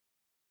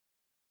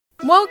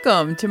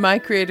Welcome to My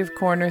Creative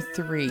Corner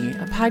 3,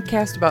 a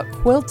podcast about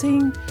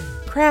quilting,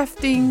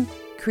 crafting,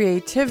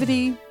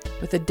 creativity,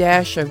 with a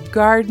dash of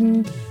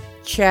garden,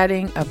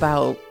 chatting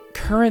about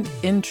current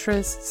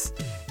interests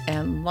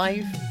and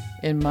life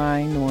in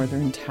my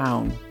northern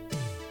town.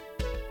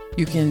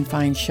 You can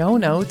find show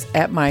notes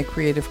at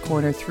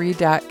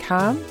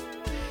mycreativecorner3.com.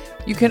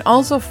 You can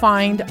also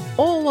find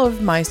all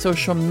of my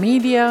social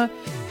media,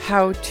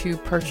 how to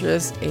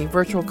purchase a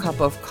virtual cup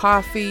of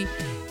coffee,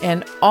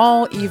 and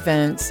all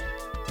events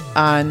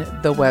on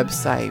the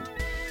website.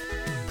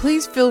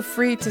 Please feel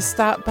free to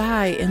stop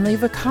by and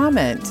leave a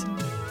comment.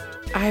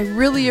 I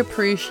really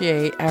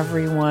appreciate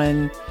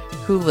everyone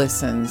who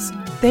listens.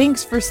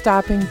 Thanks for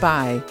stopping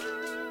by.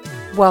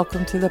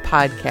 Welcome to the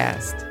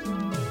podcast.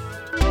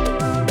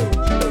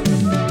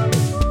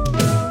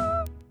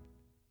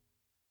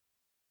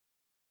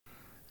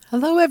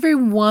 Hello,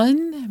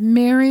 everyone.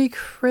 Merry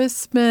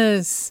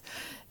Christmas.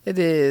 It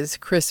is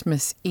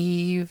Christmas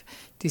Eve,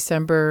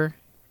 December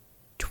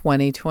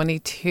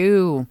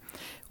 2022.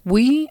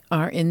 We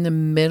are in the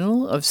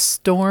middle of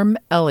Storm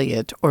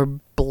Elliott or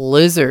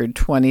Blizzard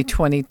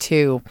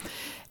 2022.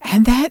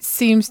 And that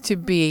seems to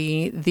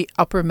be the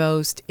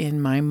uppermost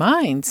in my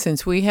mind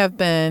since we have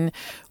been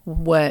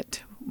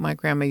what my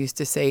grandma used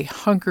to say,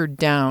 hunkered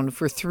down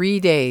for 3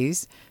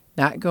 days,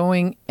 not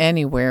going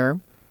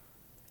anywhere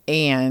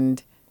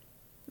and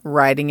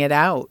riding it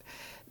out.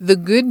 The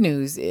good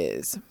news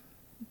is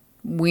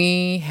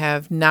we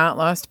have not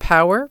lost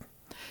power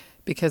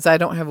because I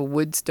don't have a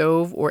wood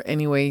stove or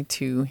any way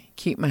to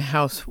keep my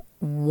house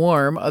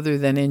warm other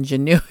than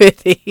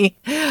ingenuity.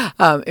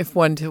 If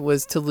one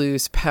was to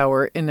lose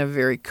power in a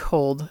very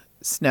cold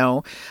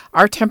snow.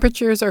 Our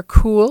temperatures are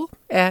cool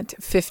at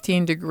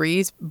 15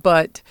 degrees,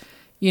 but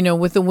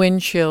with the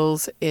wind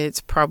chills,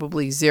 it's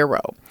probably 0.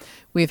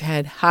 We've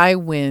had high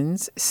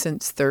winds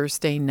since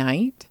Thursday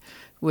night,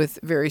 with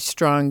very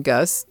strong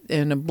gusts,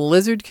 and a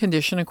blizzard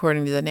condition,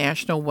 according to the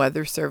National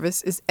Weather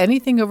Service, is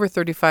anything over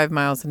 35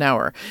 miles an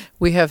hour.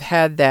 We have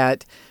had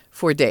that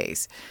for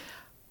days.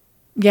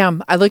 Yeah,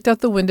 I looked out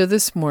the window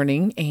this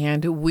morning,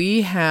 and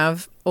we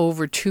have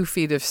over 2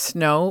 feet of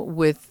snow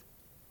with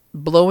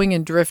blowing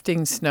and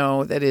drifting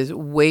snow that is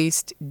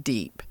waist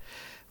deep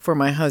for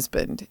my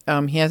husband.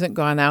 He hasn't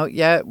gone out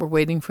yet. We're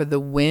waiting for the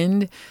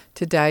wind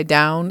to die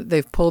down.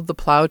 They've pulled the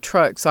plow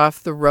trucks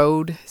off the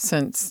road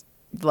since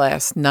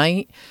last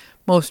night.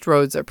 Most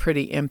roads are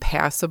pretty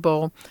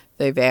impassable.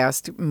 They've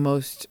asked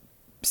most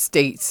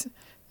states,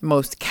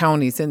 most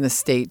counties in the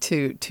state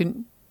to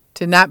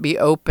not be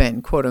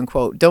open, quote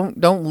unquote.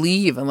 Don't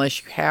leave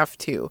unless you have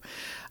to.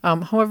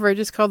 However, I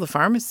just called the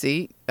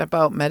pharmacy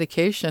about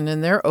medication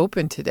and they're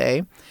open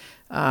today.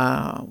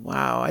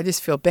 Wow, I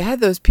just feel bad.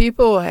 Those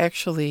people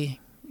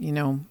actually,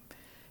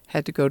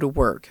 had to go to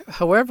work.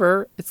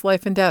 However, it's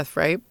life and death,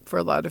 right? For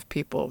a lot of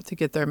people to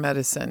get their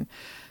medicine.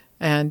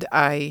 And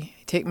I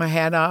take my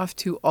hat off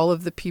to all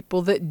of the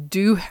people that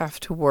do have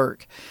to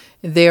work.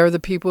 They are the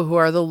people who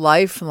are the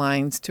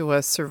lifelines to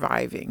us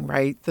surviving,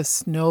 right? The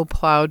snow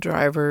plow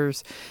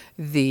drivers,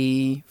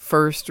 the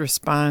first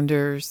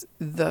responders,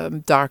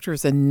 the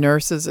doctors and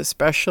nurses,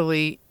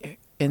 especially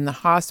in the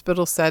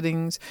hospital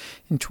settings,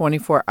 in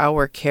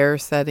 24-hour care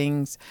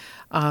settings.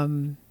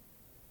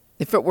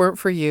 If it weren't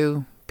for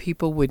you,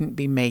 people wouldn't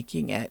be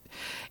making it.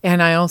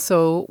 And I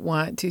also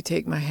want to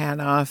take my hat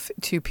off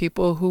to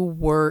people who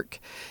work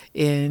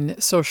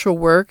in social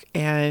work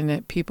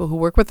and people who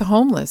work with the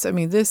homeless. I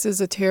mean, this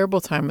is a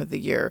terrible time of the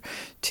year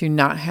to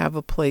not have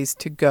a place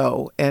to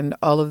go, and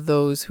all of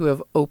those who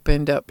have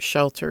opened up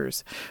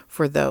shelters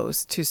for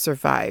those to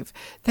survive.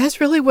 That's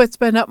really what's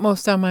been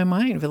upmost on my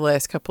mind for the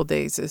last couple of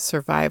days is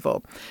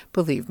survival.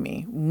 Believe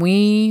me,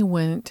 we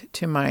went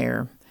to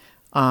Meijer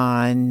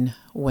on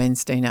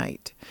Wednesday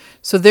night.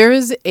 So there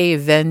is a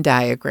Venn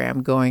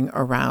diagram going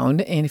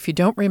around. And if you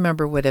don't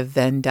remember what a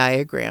Venn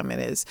diagram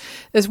is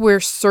where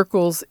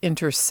circles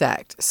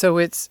intersect. So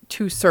it's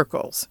 2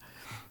 circles.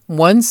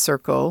 One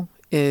circle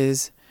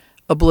is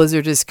a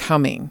blizzard is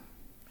coming.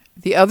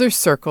 The other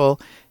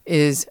circle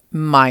is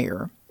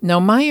Meijer.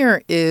 Now,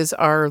 Meijer is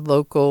our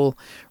local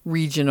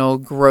regional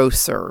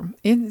grocer.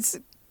 It's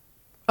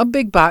a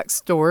big box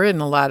store in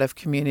a lot of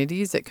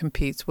communities that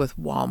competes with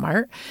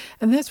Walmart.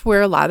 And that's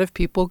where a lot of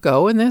people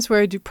go. And that's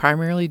where I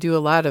primarily do a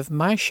lot of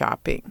my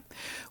shopping.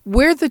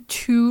 Where the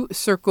 2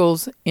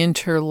 circles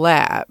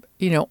intersect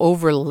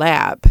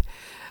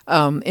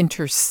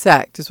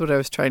is what I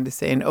was trying to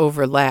say. And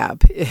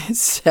overlap, it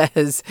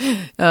says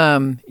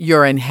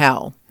you're in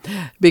hell.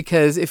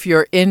 Because if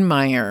you're in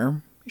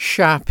Meijer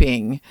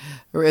shopping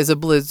or as a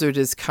blizzard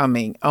is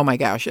coming, oh my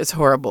gosh, it's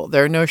horrible.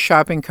 There are no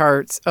shopping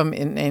carts and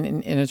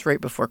it's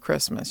right before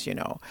Christmas,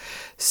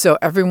 So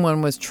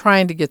everyone was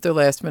trying to get their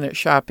last minute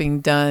shopping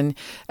done.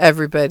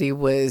 Everybody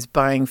was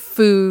buying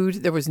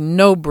food. There was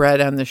no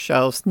bread on the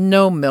shelves,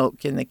 no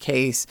milk in the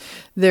case.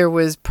 There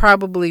was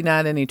probably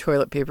not any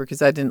toilet paper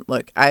because I didn't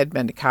look. I had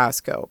been to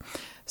Costco.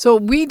 So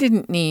we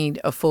didn't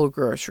need a full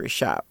grocery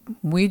shop.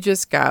 We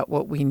just got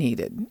what we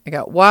needed. I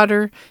got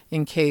water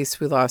in case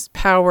we lost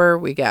power.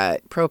 We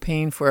got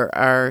propane for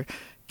our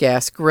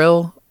gas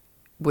grill,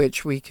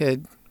 which we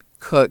could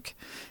cook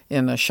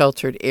in a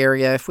sheltered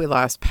area if we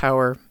lost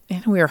power.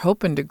 And we are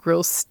hoping to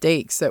grill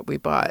steaks that we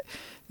bought,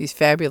 these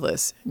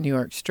fabulous New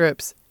York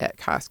strips at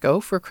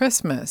Costco for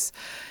Christmas.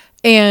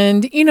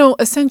 And,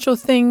 essential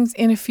things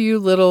and a few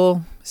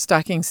little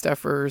stocking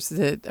stuffers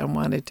that I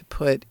wanted to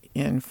put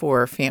in for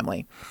our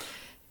family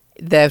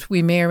that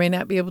we may or may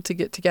not be able to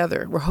get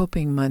together. We're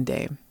hoping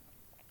Monday.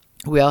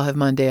 We all have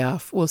Monday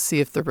off. We'll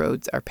see if the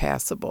roads are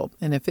passable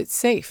and if it's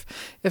safe.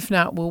 If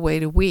not, we'll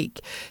wait a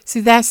week. See,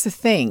 that's the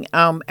thing.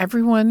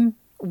 Everyone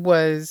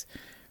was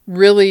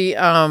really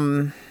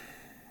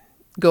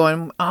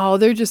going, oh,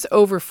 they're just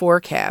over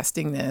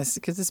forecasting this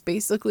because it's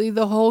basically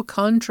the whole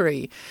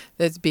country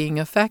that's being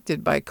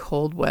affected by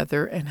cold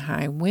weather and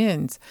high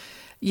winds.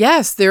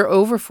 Yes, they're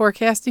over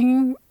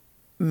forecasting.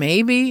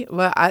 Maybe.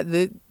 Well,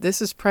 this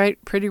is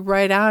pretty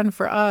right on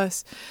for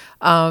us.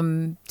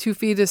 2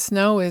 feet of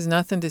snow is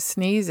nothing to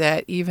sneeze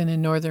at, even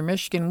in northern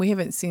Michigan. We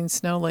haven't seen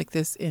snow like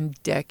this in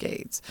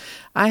decades.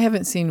 I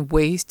haven't seen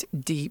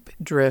waist-deep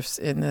drifts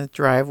in the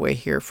driveway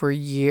here for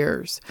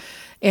years.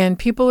 And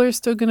people are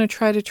still going to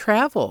try to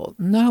travel.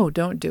 No,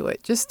 don't do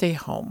it. Just stay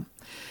home.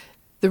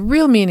 The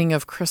real meaning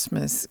of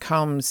Christmas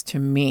comes to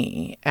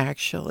me,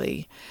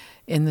 actually,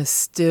 in the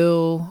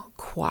still,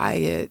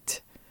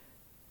 quiet,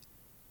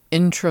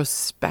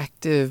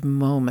 introspective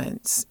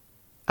moments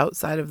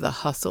outside of the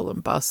hustle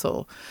and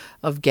bustle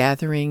of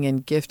gathering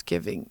and gift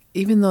giving,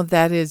 even though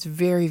that is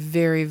very,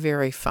 very,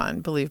 very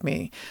fun. Believe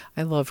me,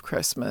 I love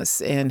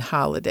Christmas and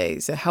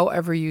holidays,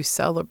 however you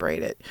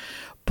celebrate it.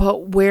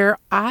 But where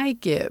I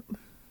get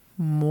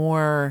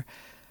more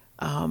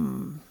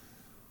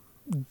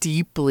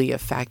deeply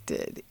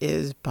affected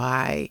is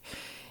by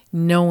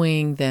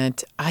knowing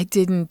that I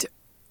didn't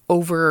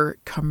over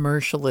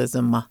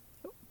commercialism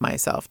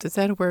myself. Is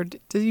that a word?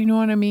 Do you know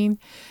what I mean?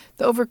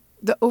 The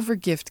over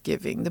gift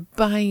giving, the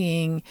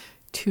buying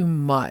too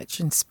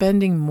much and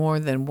spending more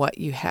than what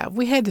you have.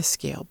 We had to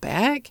scale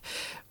back.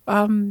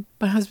 My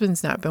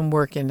husband's not been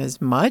working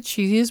as much.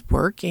 He is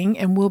working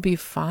and will be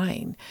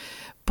fine.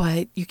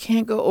 But you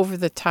can't go over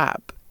the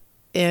top.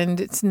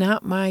 And it's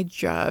not my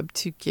job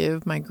to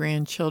give my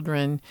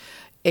grandchildren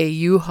a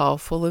U-Haul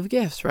full of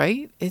gifts,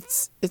 right?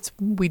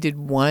 We did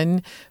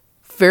one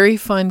very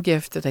fun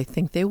gift that I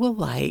think they will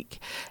like.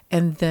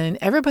 And then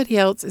everybody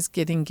else is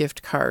getting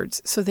gift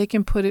cards so they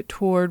can put it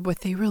toward what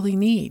they really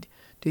need.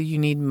 Do you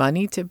need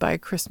money to buy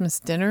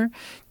Christmas dinner?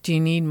 Do you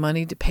need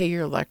money to pay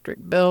your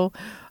electric bill?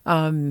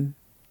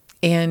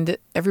 And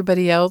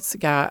everybody else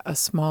got a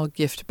small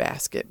gift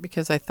basket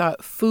because I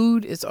thought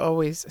food is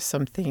always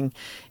something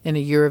in a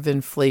year of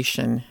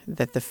inflation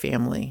that the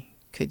family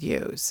could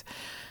use.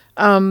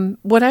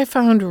 What I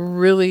found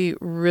really,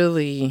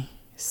 really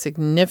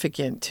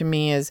significant to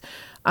me is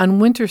on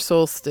winter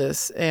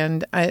solstice,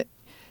 and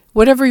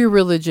whatever your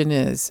religion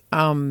is,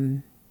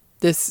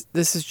 this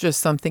is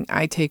just something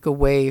I take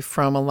away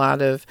from a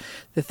lot of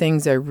the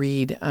things I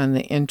read on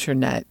the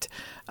internet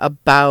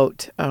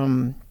about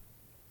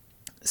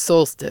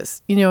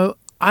solstice.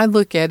 I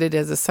look at it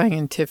as a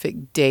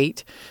scientific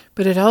date,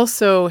 but it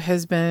also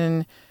has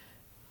been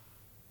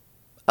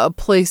a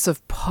place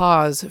of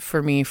pause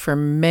for me for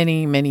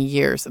many, many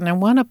years. And I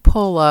want to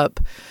pull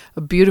up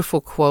a beautiful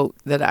quote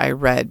that I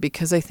read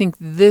because I think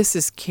this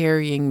is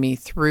carrying me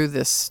through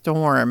this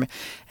storm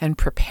and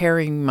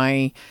preparing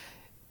my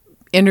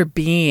inner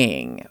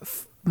being,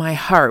 my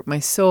heart, my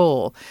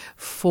soul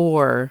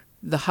for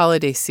the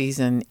holiday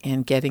season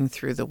and getting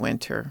through the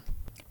winter.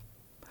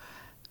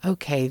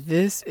 Okay,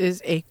 this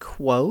is a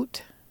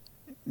quote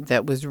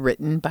that was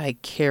written by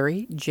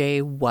Carrie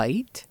J.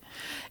 White,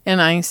 and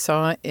I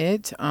saw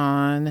it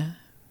on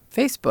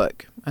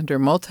Facebook under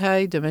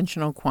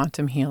Multidimensional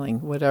Quantum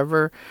Healing.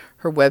 Whatever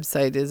her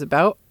website is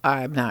about,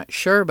 I'm not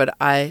sure, but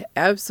I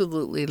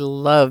absolutely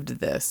loved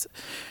this.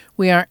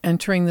 We are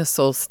entering the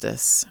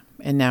solstice,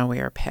 and now we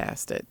are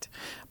past it.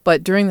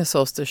 But during the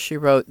solstice, she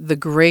wrote, "The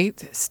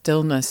great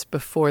stillness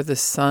before the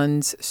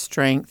sun's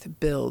strength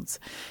builds.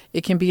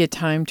 It can be a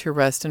time to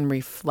rest and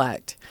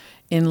reflect.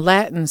 In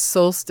Latin,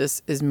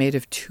 solstice is made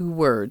of 2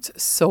 words,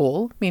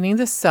 sol, meaning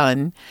the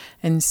sun,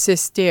 and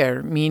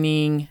sister,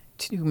 meaning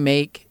to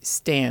make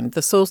stand.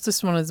 The solstice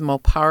is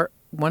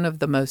one of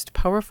the most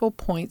powerful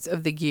points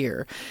of the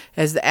year,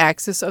 as the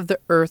axis of the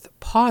earth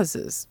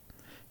pauses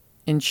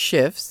and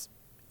shifts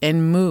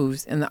and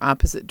moves in the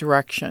opposite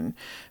direction.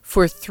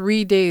 For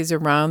 3 days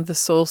around the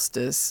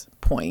solstice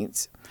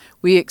points,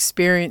 we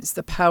experience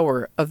the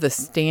power of the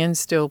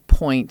standstill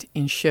point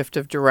in shift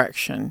of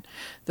direction.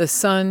 The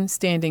sun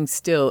standing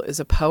still is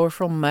a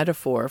powerful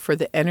metaphor for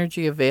the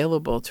energy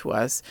available to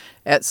us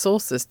at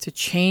solstice to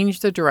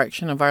change the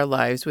direction of our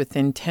lives with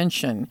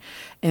intention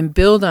and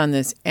build on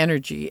this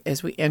energy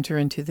as we enter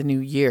into the new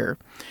year.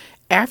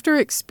 After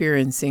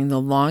experiencing the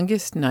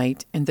longest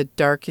night and the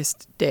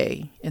darkest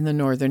day in the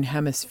northern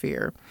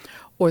hemisphere,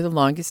 or the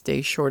longest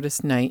day,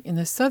 shortest night in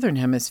the southern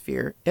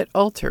hemisphere, it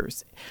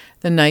alters.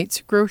 The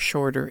nights grow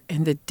shorter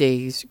and the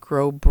days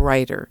grow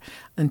brighter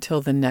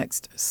until the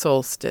next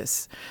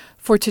solstice.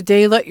 For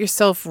today, let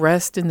yourself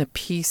rest in the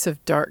peace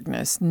of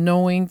darkness,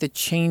 knowing the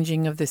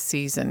changing of the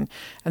season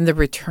and the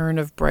return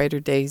of brighter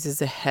days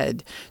is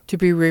ahead. To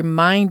be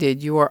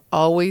reminded you are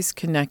always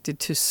connected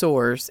to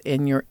Source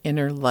and your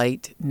inner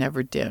light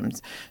never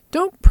dims.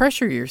 Don't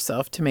pressure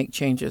yourself to make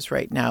changes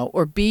right now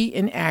or be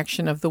in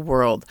action of the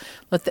world.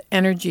 Let the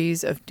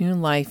energies of new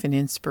life and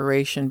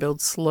inspiration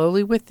build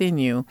slowly within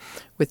you.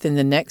 Within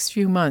the next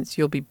few months,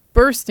 you'll be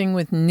bursting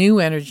with new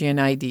energy and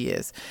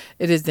ideas.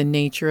 It is the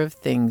nature of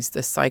things,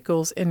 the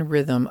cycles and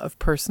rhythm of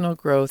personal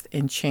growth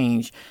and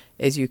change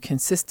as you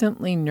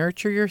consistently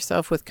nurture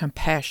yourself with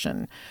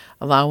compassion,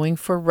 allowing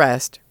for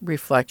rest,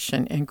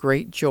 reflection, and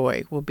great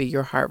joy will be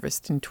your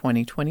harvest in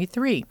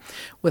 2023.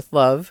 With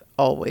love,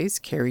 always,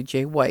 Carrie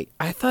J. White.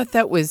 I thought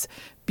that was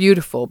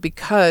beautiful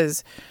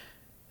because,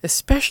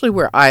 especially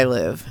where I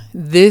live,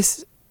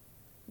 this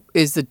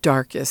is the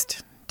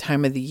darkest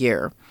time of the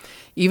year.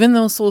 Even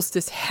though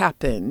solstice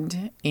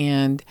happened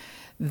and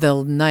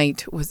the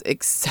night was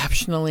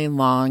exceptionally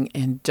long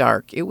and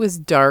dark, it was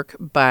dark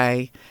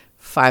by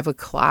 5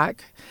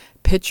 o'clock,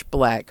 pitch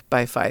black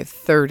by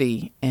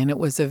 5:30, and it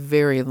was a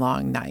very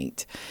long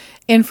night.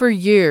 And for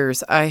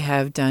years, I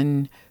have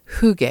done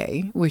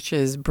hygge, which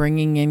is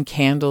bringing in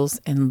candles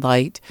and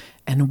light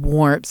and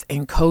warmth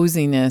and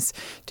coziness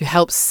to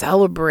help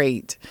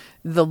celebrate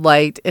the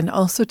light and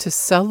also to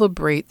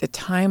celebrate the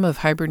time of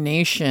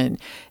hibernation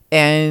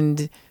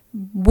and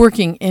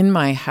working in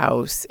my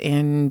house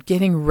and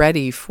getting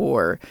ready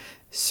for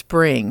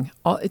spring.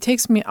 It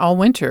takes me all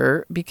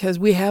winter because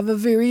we have a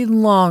very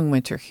long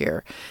winter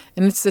here.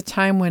 And it's the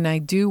time when I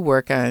do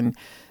work on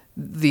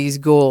these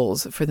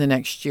goals for the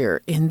next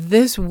year. In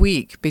this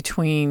week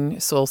between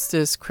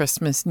solstice,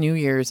 Christmas, New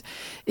Year's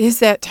is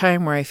that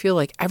time where I feel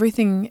like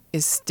everything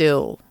is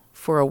still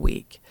for a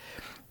week.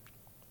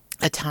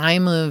 A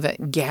time of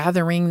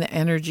gathering the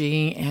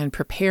energy and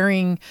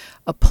preparing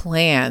a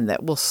plan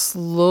that will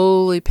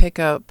slowly pick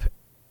up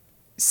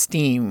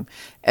steam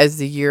as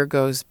the year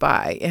goes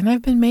by. And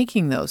I've been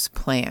making those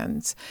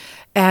plans.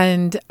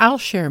 And I'll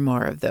share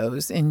more of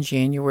those in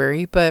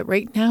January. But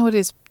right now it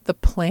is the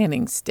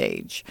planning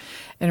stage.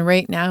 And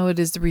right now it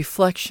is the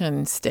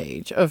reflection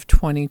stage of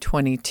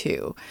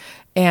 2022.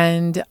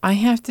 And I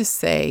have to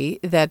say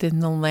that in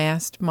the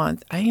last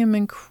month, I am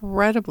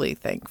incredibly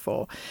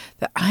thankful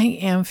that I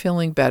am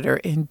feeling better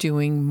and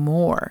doing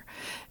more.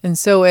 And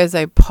so as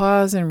I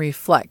pause and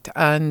reflect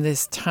on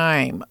this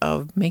time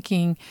of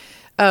making,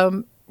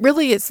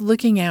 really it's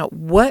looking at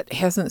what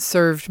hasn't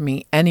served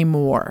me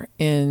anymore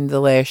in the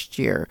last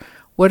year.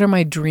 What are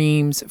my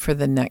dreams for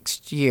the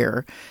next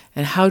year?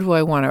 And how do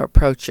I want to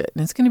approach it?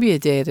 And it's going to be a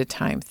day at a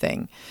time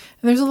thing.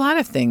 And there's a lot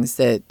of things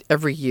that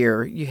every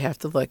year you have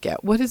to look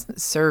at. What isn't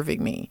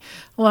serving me?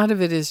 A lot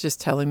of it is just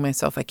telling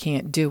myself I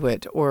can't do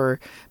it. Or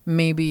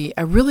maybe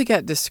I really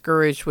got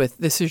discouraged with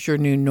this is your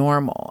new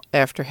normal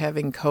after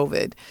having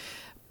COVID.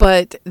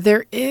 But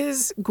there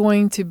is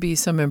going to be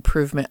some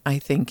improvement, I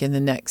think, in the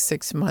next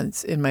 6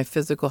 months in my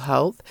physical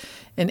health.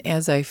 And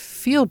as I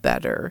feel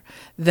better,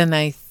 then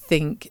I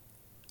think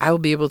I will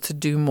be able to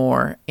do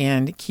more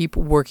and keep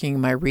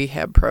working my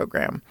rehab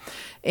program.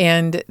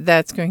 And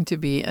that's going to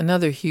be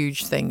another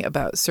huge thing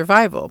about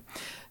survival.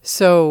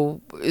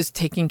 So is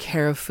taking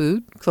care of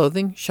food,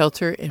 clothing,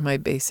 shelter, and my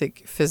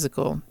basic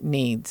physical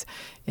needs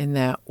in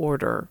that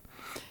order.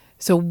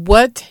 So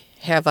what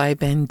have I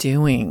been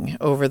doing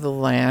over the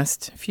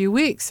last few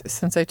weeks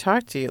since I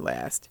talked to you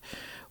last?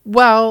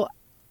 Well,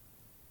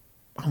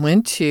 I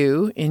went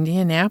to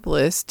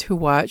Indianapolis to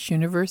watch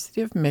University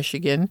of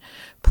Michigan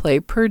play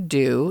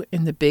Purdue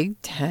in the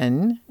Big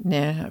Ten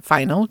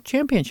final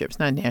championships,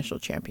 not national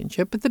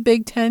championship, but the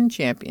Big Ten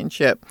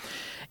championship.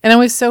 And I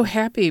was so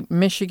happy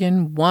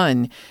Michigan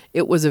won.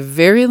 It was a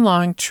very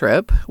long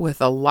trip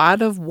with a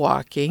lot of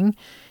walking,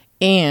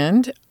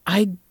 and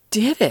I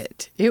did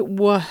it. It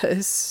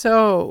was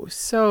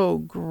so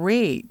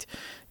great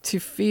to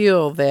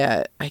feel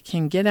that I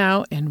can get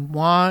out and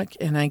walk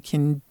and I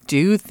can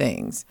do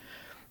things.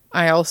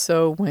 I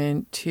also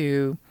went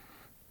to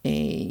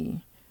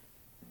a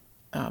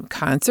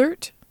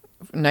concert,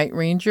 Night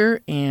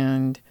Ranger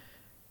and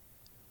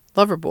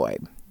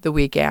Loverboy, the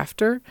week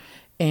after,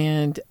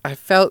 and I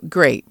felt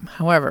great.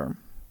 However,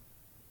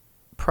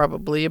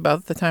 probably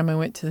about the time I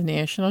went to the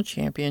national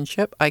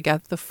championship, I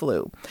got the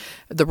flu,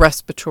 the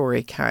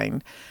respiratory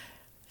kind.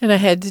 And I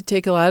had to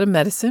take a lot of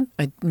medicine.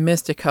 I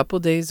missed a couple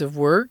days of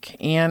work,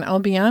 and I'll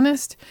be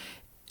honest,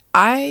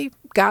 I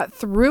got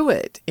through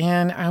it,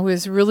 and I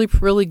was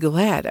really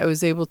glad I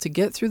was able to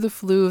get through the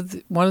flu,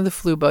 one of the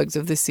flu bugs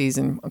of the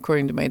season,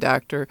 according to my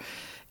doctor,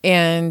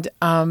 and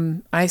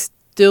I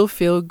still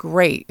feel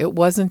great. It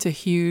wasn't a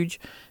huge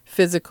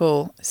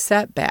physical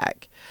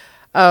setback,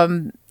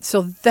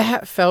 so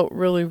that felt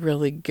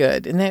really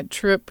good. And that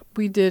trip,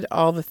 we did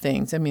all the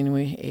things. I mean,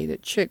 we ate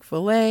at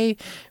Chick-fil-A,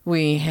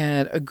 we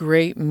had a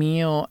great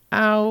meal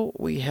out,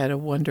 we had a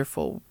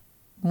wonderful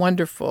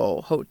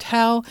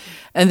hotel.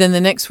 And then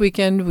the next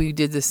weekend, we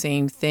did the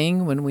same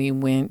thing when we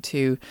went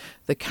to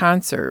the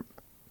concert.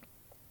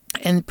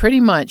 And pretty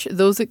much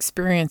those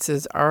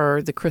experiences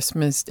are the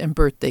Christmas and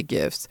birthday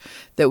gifts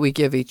that we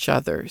give each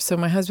other. So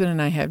my husband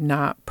and I have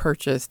not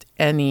purchased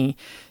any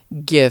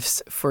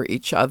gifts for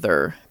each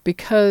other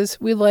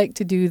because we like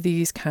to do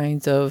these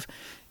kinds of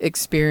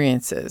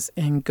experiences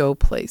and go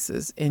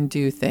places and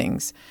do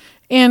things.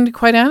 And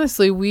quite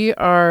honestly, we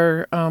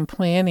are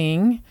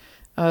planning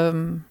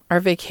our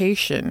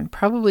vacation,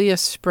 probably a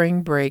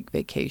spring break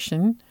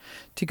vacation,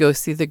 to go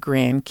see the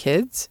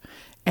grandkids.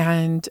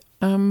 And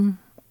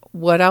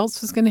what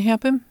else is going to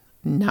happen?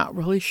 Not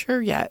really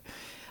sure yet.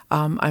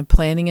 I'm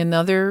planning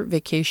another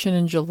vacation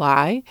in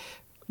July,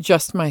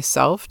 just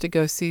myself, to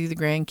go see the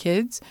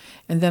grandkids.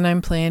 And then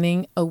I'm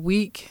planning a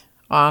week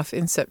off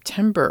in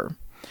September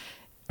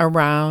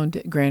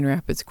around Grand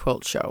Rapids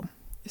Quilt Show.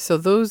 So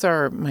those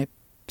are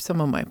some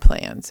of my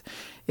plans.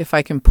 If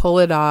I can pull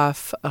it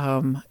off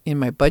in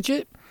my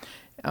budget,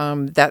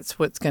 that's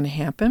what's going to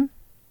happen.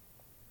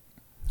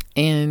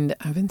 And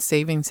I've been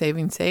saving. So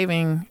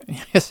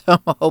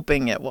I'm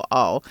hoping it will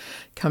all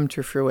come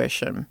to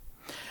fruition.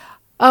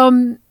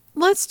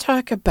 Let's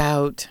talk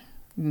about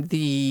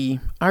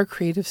our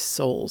creative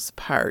souls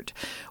part,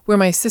 where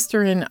my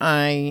sister and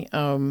I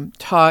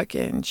talk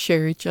and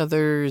share each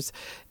other's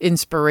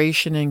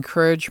inspiration and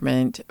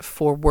encouragement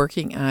for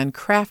working on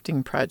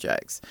crafting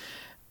projects.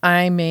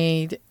 I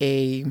made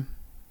a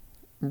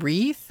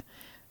wreath,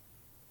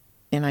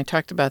 and I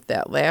talked about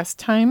that last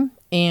time.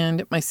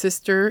 And my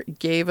sister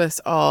gave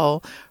us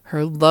all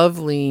her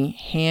lovely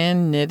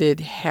hand-knitted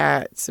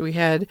hats. We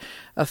had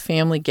a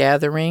family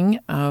gathering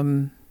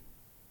the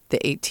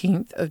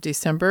 18th of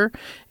December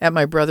at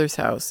my brother's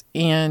house.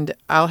 And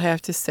I'll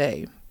have to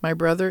say, my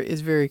brother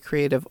is very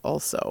creative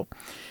also.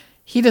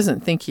 He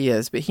doesn't think he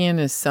is, but he and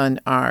his son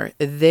are.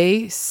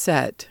 They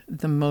set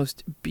the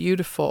most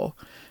beautiful,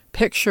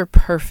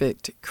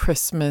 picture-perfect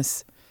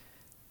Christmas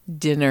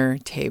dinner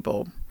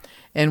table.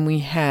 And we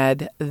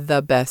had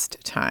the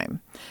best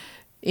time.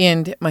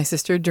 And my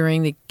sister,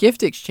 during the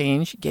gift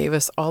exchange, gave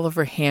us all of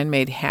her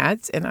handmade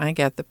hats. And I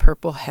got the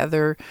purple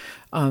heather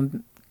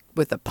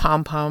with a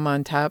pom-pom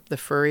on top, the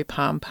furry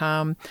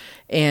pom-pom.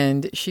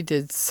 And she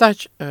did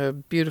such a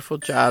beautiful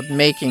job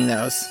making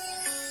those.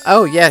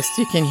 Oh, yes,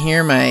 you can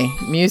hear my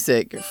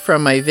music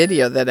from my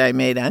video that I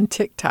made on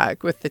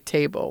TikTok with the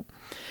table.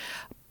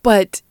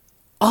 But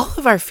all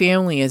of our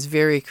family is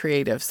very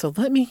creative. So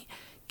let me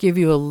give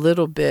you a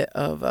little bit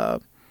of a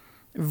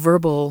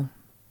verbal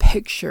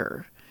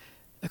picture,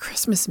 a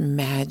Christmas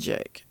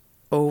magic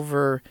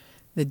over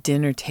the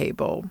dinner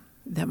table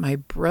that my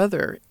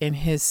brother and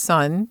his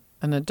son,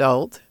 an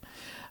adult,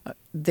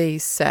 they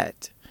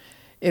set.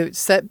 It's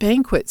set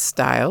banquet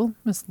style.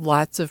 There's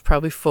lots of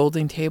probably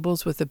folding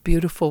tables with a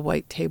beautiful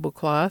white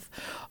tablecloth.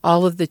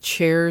 All of the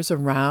chairs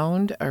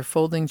around are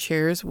folding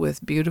chairs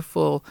with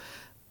beautiful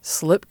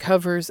slip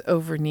covers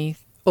over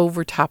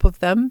top of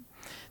them.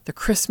 The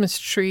Christmas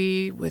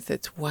tree with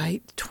its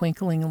white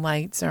twinkling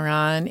lights are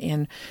on.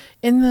 And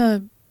in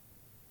the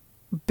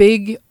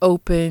big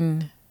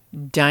open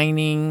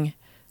dining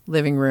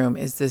living room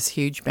is this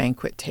huge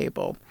banquet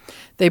table.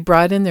 They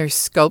brought in their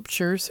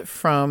sculptures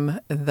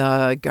from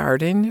the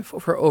garden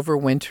for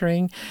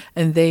overwintering,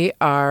 and they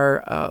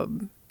are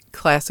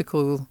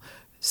classical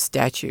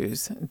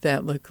statues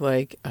that look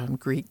like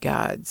Greek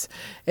gods,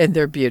 and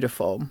they're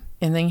beautiful.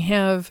 And they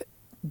have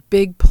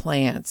big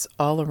plants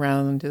all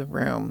around the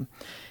room.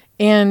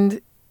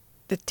 And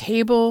the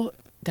table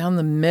down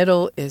the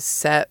middle is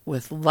set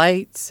with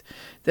lights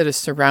that are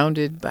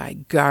surrounded by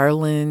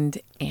garland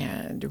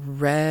and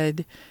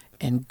red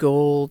and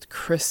gold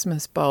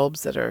Christmas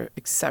bulbs that are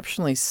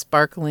exceptionally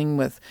sparkling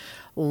with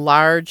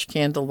large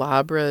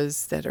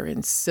candelabras that are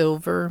in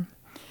silver.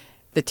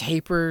 The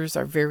tapers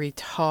are very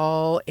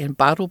tall, and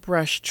bottle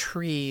brush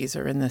trees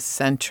are in the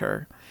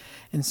center.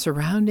 And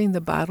surrounding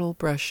the bottle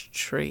brush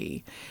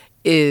tree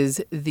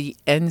is the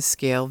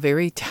N-scale,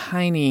 very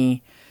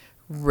tiny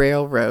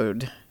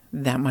railroad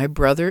that my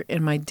brother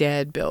and my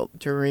dad built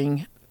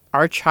during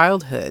our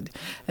childhood.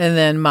 And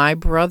then my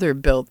brother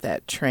built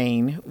that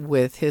train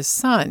with his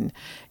son.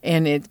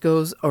 And it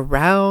goes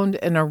around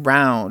and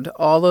around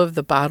all of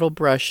the bottle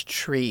brush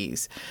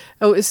trees.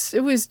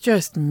 It was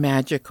just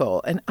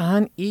magical. And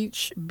on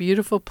each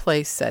beautiful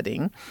place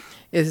setting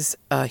is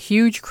a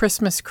huge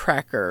Christmas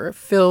cracker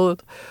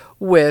filled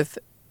with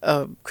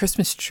a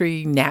Christmas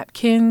tree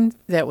napkin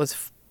that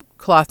was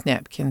cloth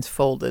napkins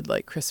folded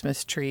like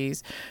Christmas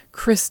trees,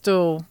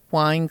 crystal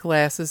wine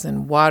glasses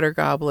and water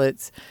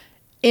goblets,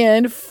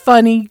 and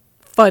funny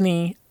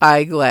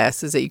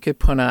eyeglasses that you could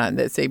put on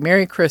that say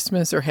Merry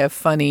Christmas or have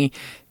funny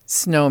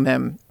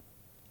snowmen.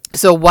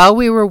 So while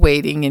we were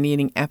waiting and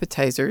eating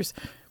appetizers,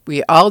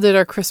 we all did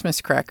our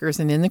Christmas crackers,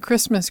 and in the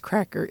Christmas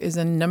cracker is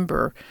a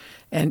number.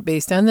 And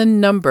based on the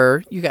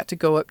number, you got to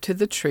go up to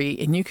the tree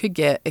and you could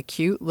get a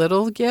cute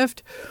little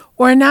gift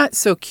or a not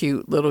so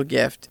cute little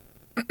gift.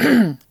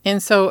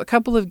 And so a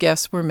couple of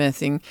guests were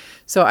missing,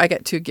 so I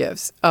got 2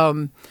 gifts.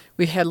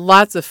 We had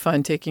lots of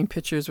fun taking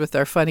pictures with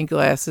our funny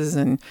glasses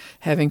and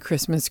having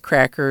Christmas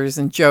crackers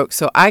and jokes.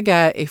 So I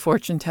got a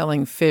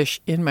fortune-telling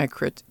fish in my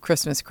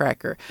Christmas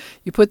cracker.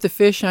 You put the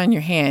fish on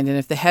your hand, and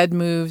if the head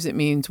moves, it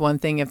means one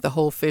thing. If the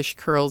whole fish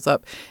curls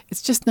up,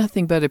 it's just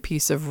nothing but a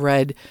piece of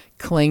red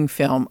cling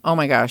film. Oh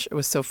my gosh, it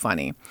was so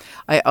funny.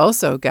 I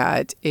also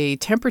got a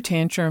temper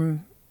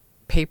tantrum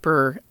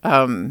paper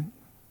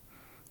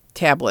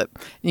tablet,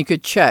 and you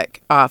could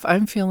check off,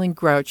 I'm feeling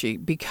grouchy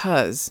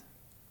because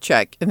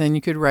check, and then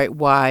you could write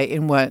why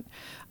and what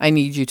I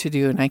need you to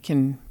do, and I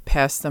can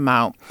pass them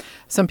out.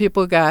 Some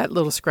people got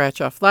little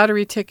scratch off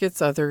lottery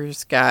tickets,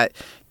 others got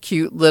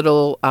cute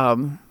little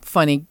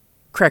funny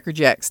Cracker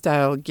Jack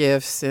style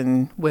gifts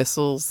and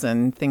whistles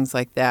and things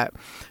like that.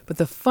 But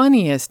the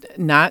funniest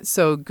not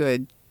so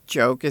good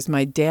joke is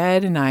my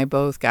dad and I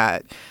both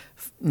got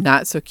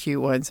not so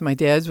cute ones. My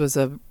dad's was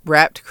a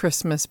wrapped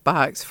Christmas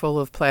box full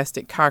of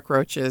plastic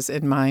cockroaches,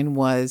 and mine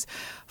was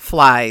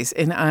flies.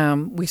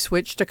 And we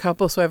switched a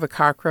couple, so I have a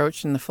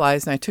cockroach and the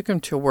flies, and I took them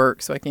to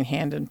work so I can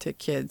hand them to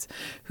kids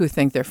who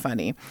think they're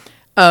funny.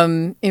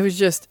 It was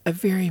just a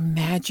very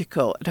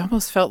magical. It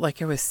almost felt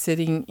like I was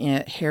sitting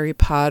at Harry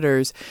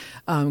Potter's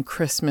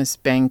Christmas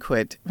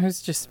banquet. It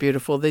was just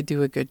beautiful. They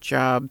do a good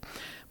job.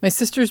 My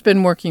sister's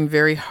been working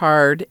very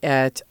hard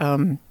at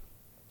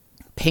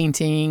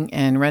painting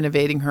and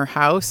renovating her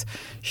house.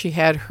 She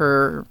had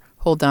her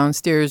whole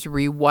downstairs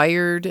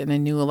rewired and a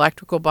new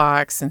electrical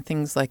box and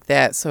things like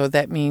that. So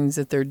that means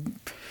that they're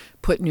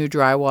put new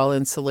drywall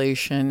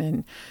insulation.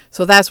 And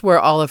so that's where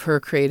all of her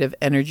creative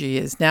energy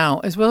is now,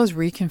 as well as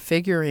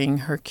reconfiguring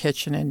her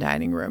kitchen and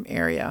dining room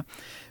area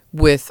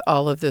with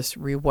all of this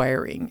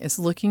rewiring. It's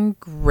looking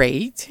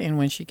great. And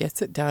when she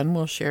gets it done,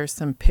 we'll share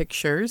some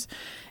pictures.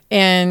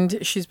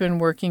 And she's been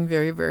working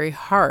very, very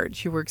hard.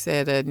 She works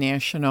at a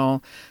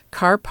national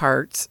car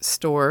parts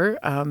store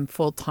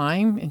full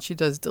time, and she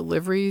does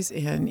deliveries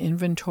and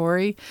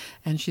inventory,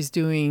 and she's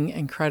doing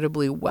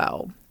incredibly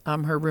well.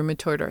 Her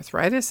rheumatoid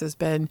arthritis has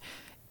been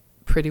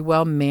pretty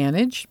well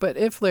managed, but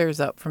it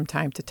flares up from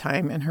time to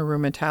time, and her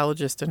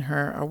rheumatologist and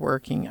her are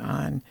working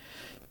on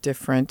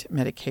different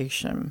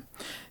medication.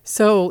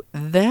 So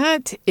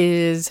that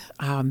is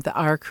the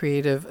Our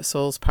Creative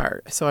Souls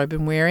part. So I've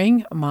been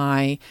wearing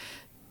my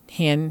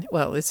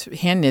it's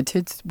hand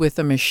knitted with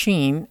a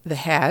machine, the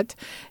hat,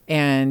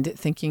 and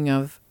thinking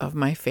of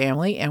my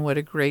family and what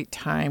a great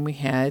time we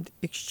had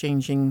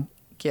exchanging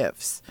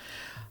gifts.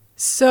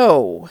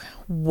 So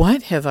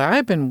what have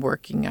I been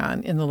working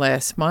on in the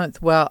last month?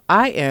 Well,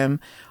 I am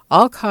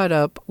all caught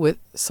up with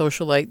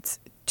Socialites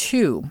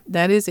 2.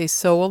 That is a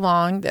sew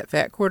along that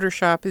Fat Quarter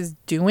Shop is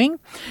doing,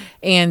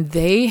 and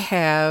they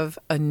have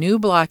a new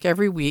block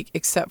every week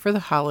except for the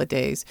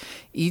holidays.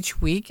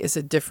 Each week is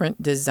a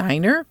different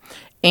designer,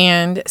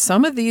 and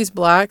some of these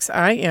blocks,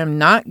 I am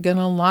not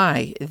gonna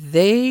lie,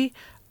 they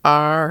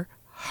are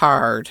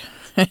hard.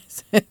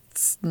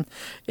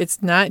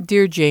 It's not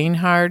Dear Jane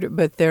hard,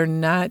 but they're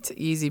not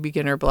easy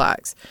beginner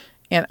blocks.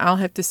 And I'll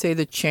have to say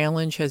the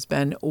challenge has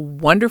been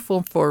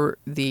wonderful for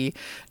the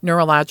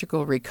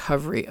neurological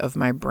recovery of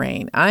my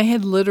brain. I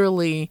had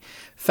literally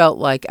felt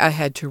like I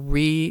had to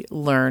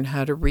relearn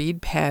how to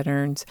read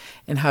patterns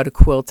and how to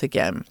quilt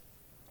again.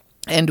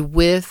 And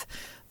with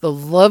the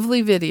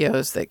lovely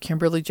videos that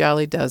Kimberly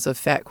Jolly does of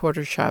Fat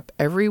Quarter Shop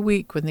every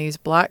week when these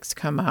blocks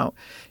come out,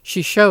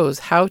 she shows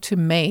how to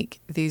make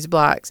these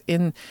blocks.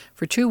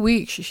 For 2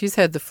 weeks, she's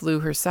had the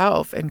flu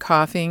herself and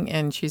coughing,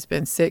 and she's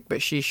been sick,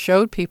 but she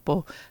showed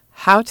people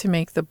how to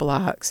make the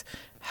blocks,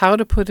 how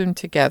to put them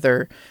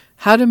together,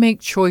 how to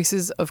make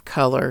choices of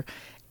color.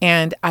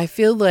 And I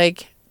feel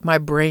like my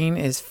brain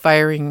is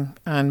firing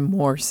on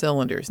more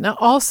cylinders. Not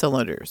all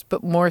cylinders,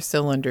 but more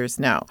cylinders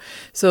now.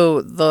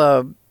 So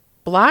the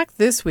block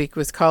this week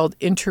was called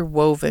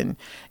Interwoven,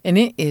 and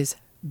it is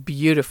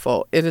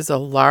beautiful. It is a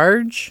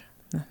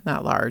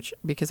not large,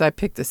 because I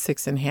picked the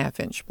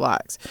 6.5-inch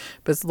blocks,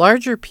 but it's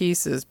larger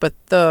pieces. But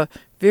the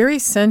very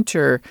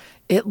center,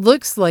 it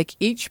looks like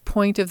each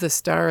point of the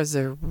star is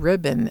a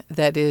ribbon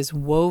that is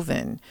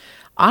woven.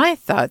 I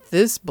thought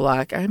this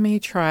block, I may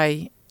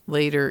try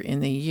later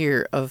in the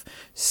year of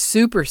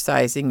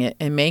supersizing it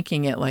and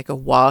making it like a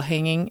wall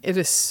hanging. It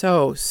is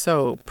so,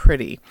 so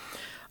pretty.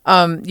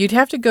 You'd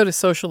have to go to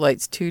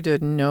Socialites 2 to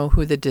know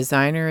who the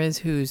designer is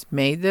who's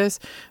made this,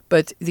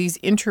 but these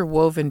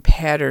interwoven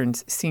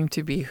patterns seem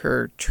to be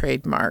her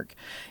trademark.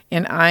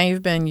 And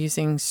I've been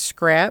using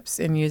scraps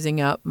and using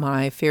up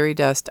my Fairy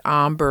Dust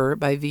Ombre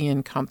by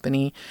V &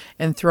 Company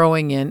and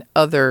throwing in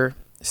other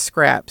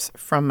scraps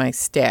from my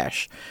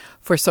stash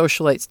for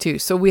Socialites 2.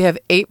 So we have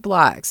 8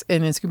 blocks,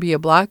 and it's going to be a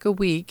block a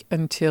week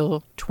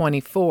until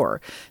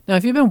 24. Now,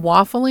 if you've been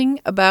waffling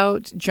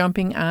about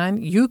jumping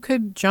on, you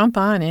could jump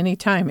on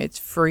anytime. It's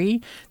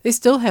free. They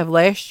still have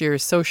last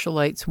year's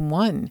Socialites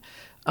 1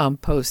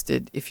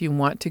 posted. If you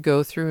want to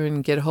go through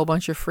and get a whole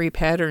bunch of free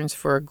patterns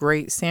for a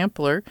great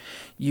sampler,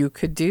 you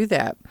could do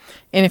that.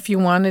 And if you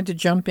wanted to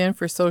jump in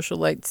for Social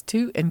Lights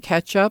too and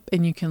catch up,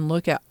 and you can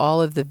look at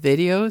all of the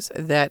videos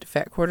that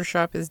Fat Quarter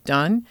Shop has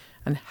done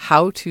on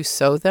how to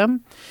sew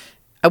them,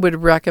 I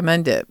would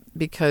recommend it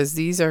because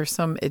these are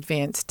some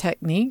advanced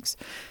techniques.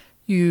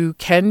 You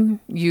can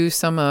use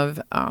some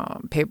of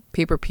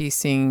paper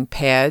piecing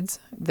pads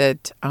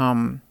that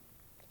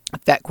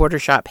Fat Quarter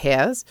Shop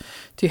has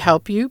to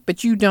help you,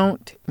 but you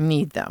don't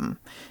need them.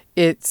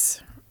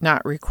 It's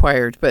not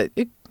required, but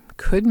it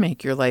could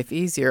make your life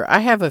easier. I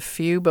have a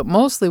few, but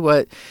mostly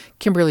what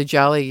Kimberly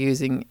Jolly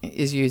is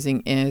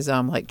using is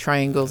like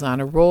triangles on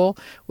a roll,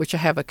 which I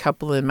have a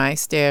couple in my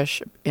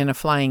stash, in a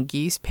flying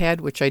geese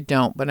pad, which I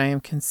don't, but I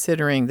am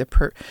considering the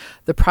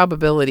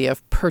probability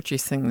of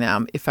purchasing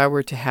them if I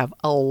were to have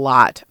a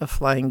lot of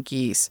flying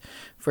geese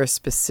for a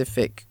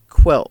specific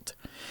quilt.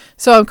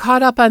 So I'm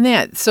caught up on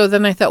that. So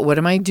then I thought, what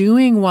am I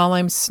doing while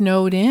I'm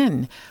snowed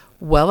in?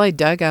 Well, I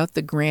dug out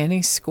the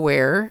Granny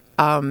Square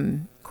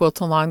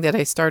quilt along that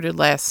I started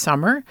last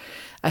summer.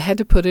 I had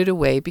to put it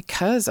away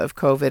because of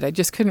COVID. I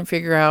just couldn't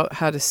figure out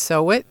how to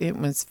sew it.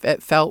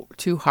 It felt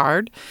too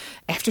hard.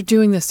 After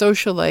doing the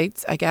Social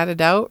Lights, I got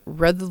it out,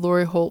 read the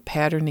Lori Holt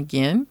pattern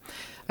again.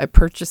 I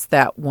purchased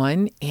that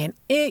one and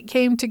it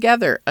came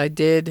together. I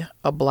did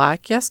a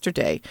block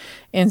yesterday.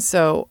 And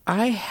so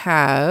I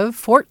have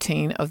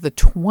 14 of the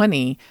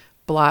 20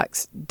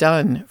 blocks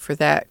done for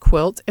that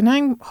quilt. And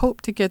I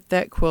hope to get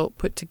that quilt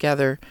put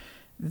together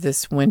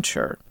this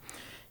winter.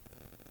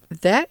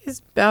 That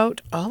is about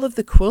all of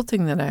the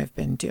quilting that I've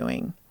been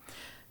doing.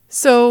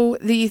 So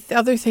the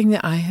other thing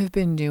that I have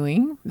been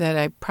doing that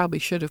I probably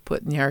should have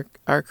put in the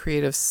Our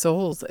Creative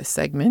Souls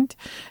segment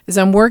is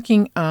I'm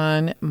working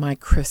on my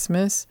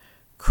Christmas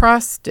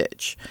cross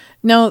stitch.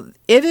 Now,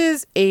 it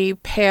is a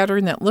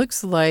pattern that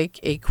looks like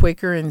a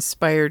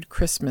Quaker-inspired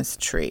Christmas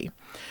tree.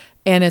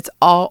 And it's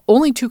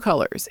only 2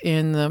 colors.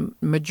 And the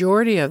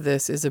majority of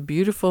this is a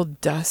beautiful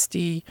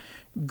dusty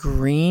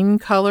green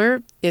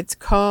color. It's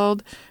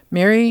called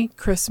Merry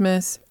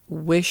Christmas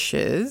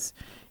Wishes.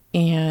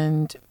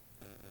 And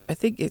I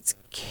think it's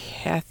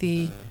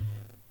Kathy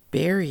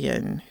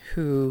Berrien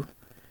who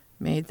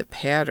made the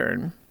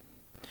pattern.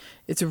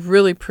 It's a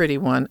really pretty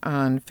one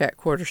on Fat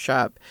Quarter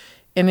Shop.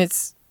 And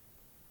it's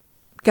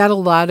got a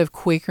lot of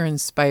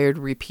Quaker-inspired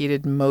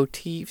repeated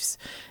motifs.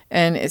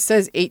 And it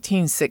says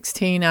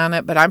 1816 on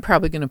it, but I'm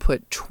probably going to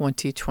put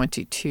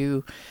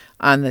 2022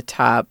 on the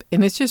top.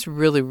 And it's just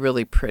really,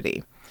 really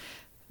pretty.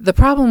 The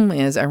problem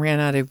is I ran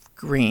out of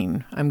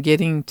green. I'm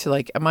getting to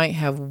I might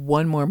have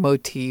one more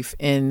motif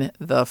in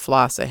the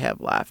floss I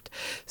have left.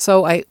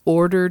 So I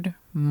ordered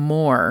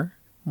more,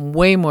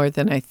 way more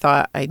than I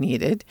thought I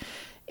needed.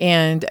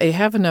 And I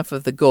have enough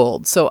of the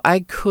gold. So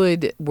I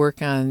could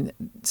work on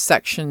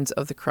sections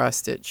of the cross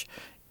stitch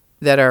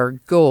that are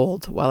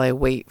gold while I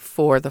wait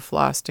for the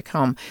floss to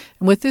come.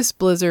 And with this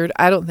blizzard,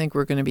 I don't think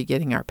we're going to be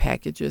getting our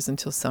packages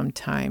until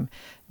sometime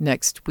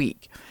next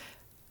week.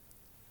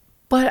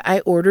 But I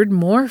ordered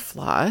more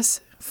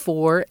floss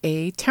for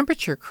a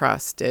temperature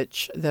cross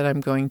stitch that I'm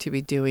going to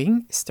be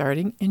doing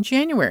starting in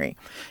January.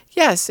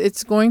 Yes,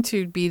 it's going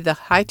to be the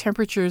high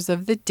temperatures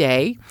of the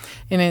day,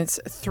 and it's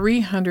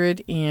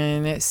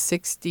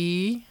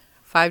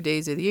 365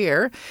 days of the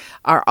year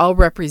are all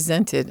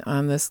represented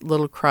on this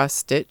little cross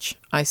stitch.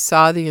 I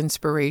saw the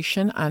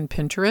inspiration on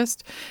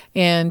Pinterest,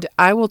 and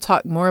I will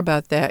talk more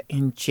about that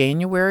in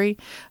January.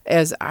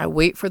 As I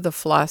wait for the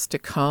floss to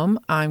come,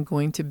 I'm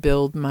going to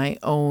build my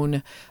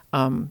own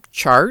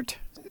chart.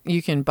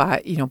 You can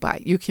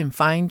you can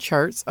find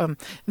charts. In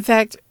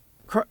fact,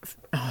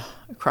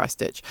 cross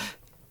stitch.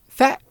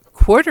 Fat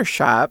Quarter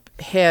Shop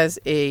has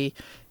a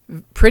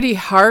pretty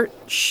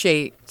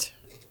heart-shaped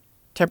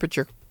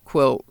temperature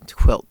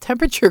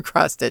temperature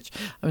cross stitch.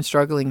 I'm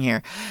struggling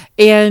here.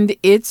 And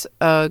it's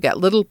got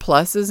little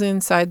pluses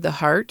inside the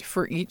heart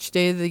for each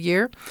day of the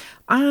year.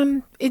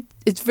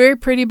 It's very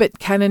pretty, but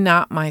kind of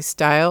not my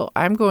style.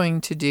 I'm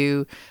going to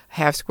do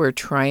half square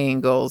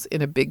triangles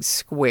in a big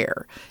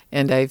square.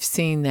 And I've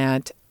seen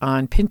that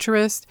on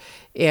Pinterest.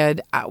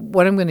 And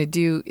what I'm going to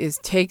do is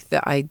take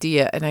the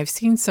idea, and I've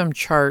seen some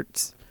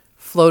charts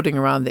floating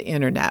around the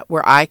internet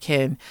where I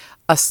can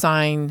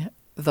assign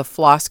the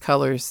floss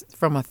colors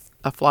from a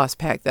floss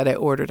pack that I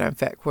ordered on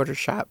Fat Quarter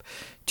Shop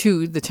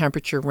to the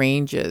temperature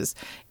ranges.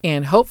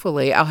 And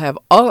hopefully I'll have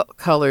all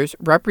colors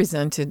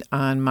represented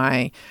on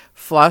my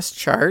floss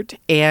chart,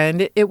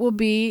 and it will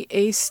be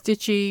a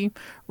stitchy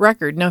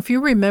record. Now, if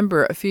you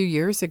remember a few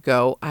years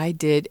ago, I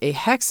did a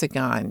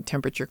hexagon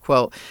temperature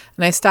quilt,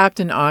 and I stopped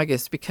in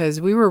August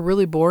because we were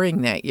really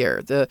boring that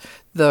year. The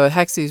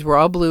hexes were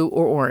all blue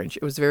or orange.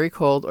 It was very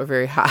cold or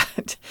very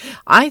hot.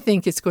 I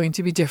think it's going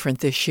to be different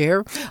this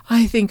year.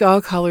 I think all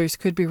colors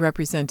could be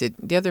represented.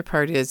 The other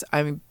part is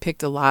I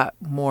picked a lot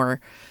more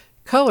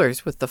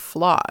colors with the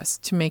floss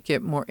to make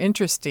it more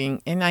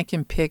interesting, and I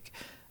can pick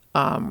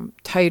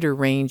tighter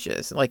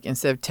ranges, like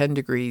instead of 10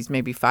 degrees,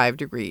 maybe 5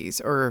 degrees,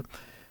 or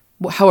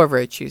however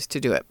I choose to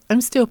do it.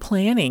 I'm still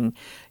planning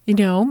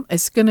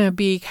It's going to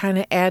be kind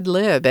of ad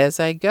lib as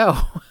I go,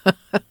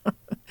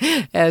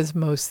 as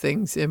most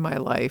things in my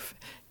life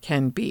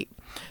can be.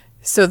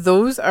 So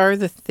those are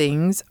the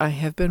things I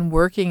have been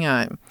working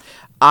on.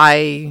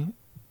 I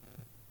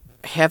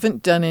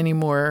haven't done any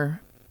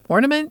more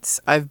ornaments.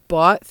 I've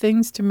bought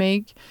things to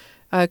make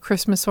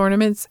Christmas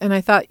ornaments, and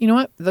I thought, you know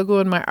what, they'll go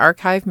in my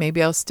archive.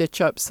 Maybe I'll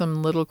stitch up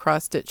some little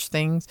cross-stitch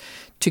things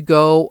to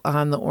go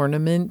on the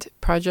ornament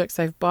projects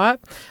I've bought.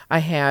 I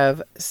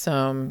have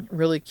some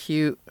really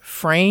cute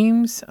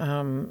frames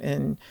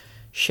and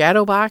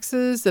shadow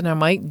boxes that I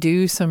might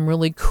do some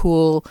really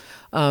cool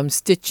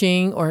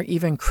stitching or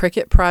even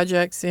Cricut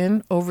projects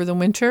in over the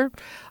winter.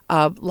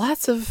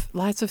 Lots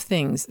of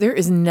things. There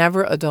is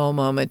never a dull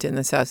moment in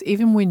this house.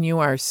 Even when you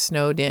are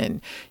snowed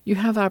in, you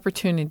have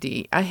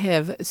opportunity. I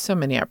have so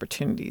many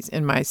opportunities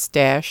in my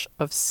stash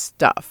of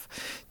stuff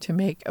to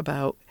make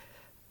about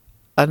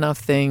enough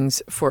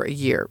things for a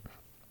year.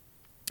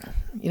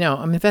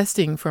 I'm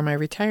investing for my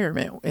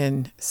retirement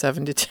in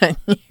 7 to 10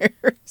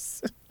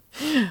 years.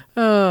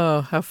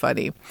 Oh, how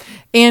funny.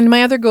 And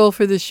my other goal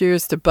for this year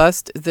is to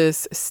bust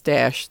this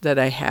stash that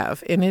I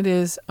have. And it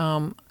is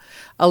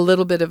a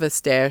little bit of a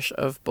stash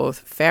of both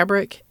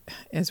fabric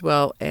as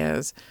well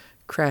as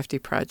crafty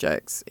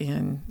projects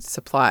and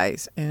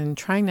supplies, and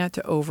trying not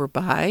to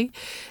overbuy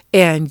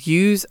and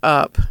use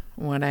up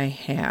what I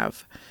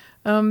have.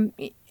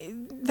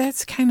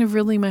 That's kind of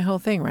really my whole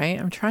thing, right?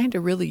 I'm trying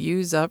to really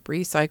use up,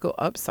 recycle,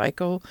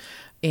 upcycle.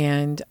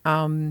 And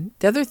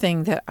the other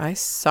thing that I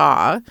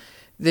saw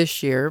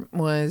this year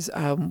was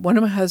one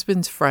of my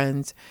husband's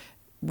friends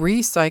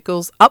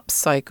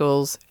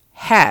upcycles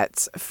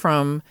hats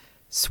from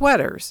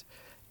sweaters.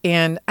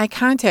 And I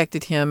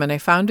contacted him and I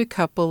found a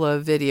couple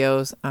of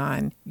videos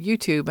on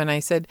YouTube, and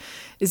I said,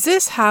 is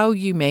this how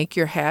you make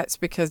your hats?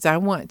 Because I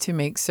want to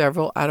make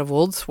several out of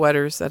old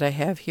sweaters that I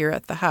have here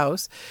at the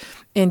house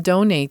and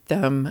donate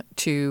them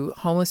to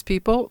homeless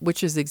people,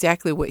 which is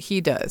exactly what he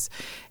does.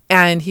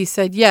 And he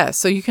said, yes.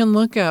 So you can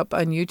look up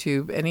on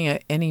YouTube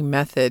any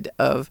method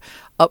of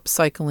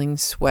upcycling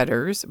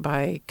sweaters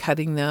by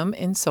cutting them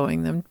and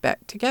sewing them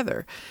back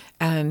together.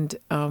 And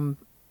I'm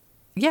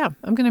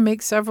going to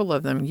make several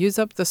of them, use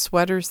up the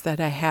sweaters that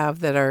I have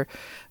that are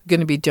going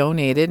to be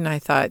donated. And I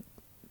thought,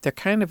 they're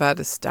kind of out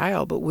of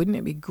style, but wouldn't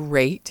it be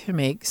great to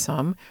make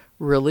some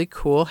really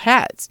cool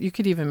hats? You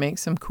could even make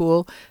some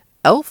cool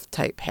elf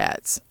type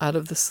hats out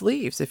of the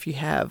sleeves if you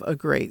have a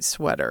great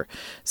sweater.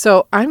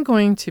 So I'm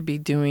going to be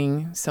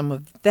doing some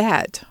of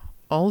that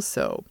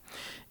also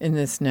in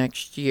this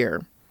next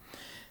year.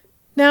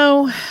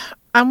 Now,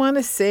 I want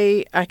to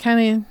say I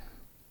kind of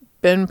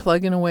been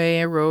plugging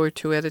away a row or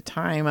two at a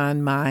time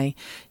on my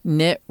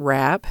knit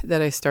wrap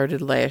that I started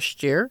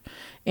last year.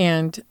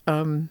 And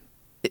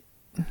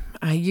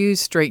I use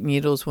straight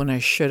needles when I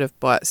should have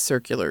bought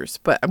circulars,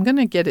 but I'm going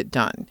to get it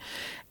done.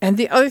 And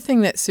the other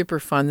thing that's super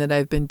fun that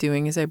I've been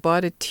doing is I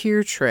bought a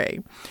tier tray.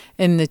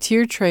 And the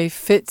tier tray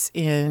fits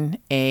in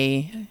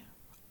a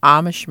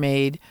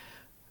Amish-made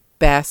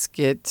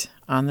basket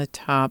on the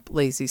top,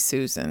 Lazy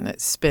Susan,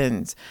 that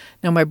spins.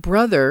 Now, my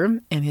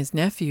brother and his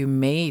nephew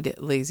made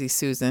Lazy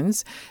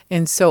Susans,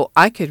 and so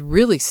I could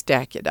really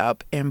stack it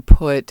up and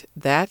put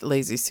that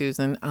Lazy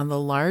Susan on the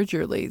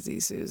larger Lazy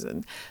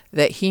Susan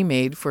that he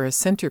made for a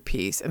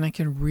centerpiece, and I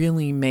can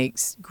really make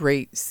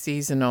great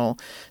seasonal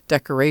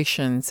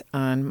decorations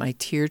on my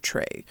tier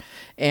tray.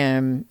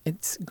 And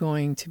it's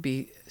going to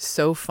be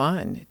so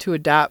fun to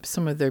adopt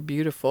some of their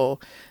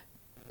beautiful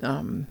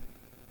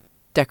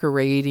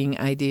decorating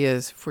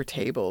ideas for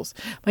tables.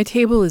 My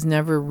table is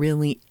never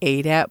really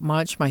ate at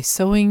much. My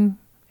sewing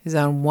is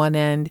on one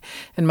end,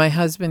 and my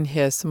husband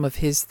has some of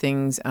his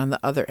things on the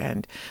other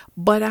end.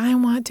 But I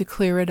want to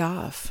clear it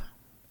off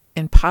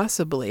and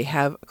possibly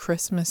have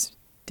Christmas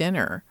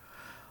dinner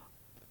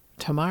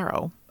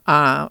tomorrow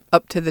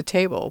up to the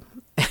table.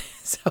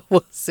 So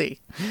we'll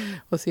see.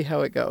 We'll see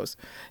how it goes.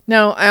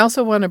 Now, I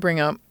also want to bring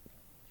up,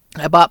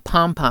 I bought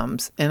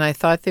pom-poms, and I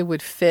thought they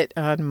would fit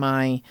on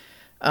my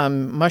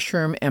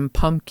mushroom and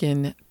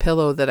pumpkin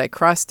pillow that I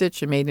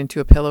cross-stitched and made into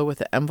a pillow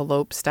with an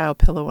envelope style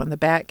pillow on the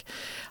back.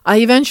 I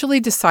eventually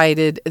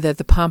decided that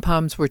the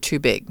pom-poms were too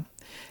big,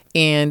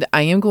 and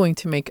I am going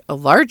to make a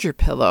larger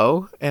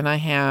pillow, and I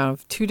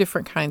have two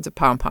different kinds of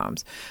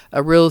pom-poms,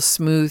 a real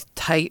smooth,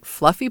 tight,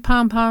 fluffy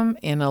pom-pom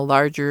and a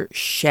larger,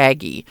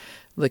 shaggy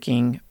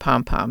looking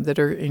pom-pom that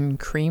are in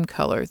cream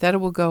color. That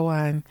will go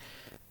on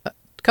a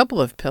couple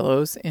of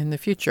pillows in the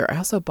future. I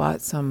also bought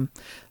some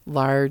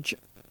large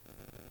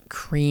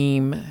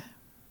cream,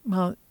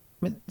 well,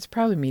 it's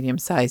probably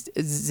medium-sized,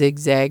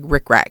 zigzag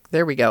rickrack.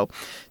 There we go,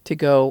 to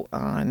go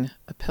on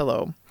a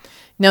pillow.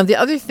 Now, the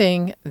other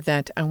thing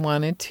that I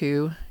wanted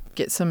to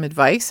get some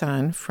advice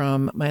on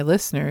from my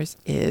listeners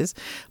is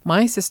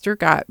my sister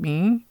got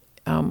me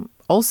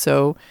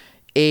also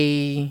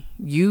a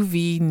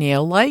UV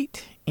nail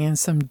light and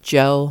some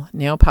gel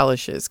nail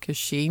polishes because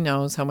she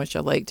knows how much I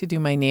like to do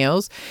my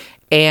nails,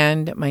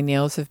 and my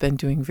nails have been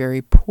doing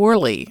very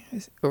poorly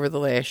over the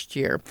last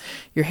year.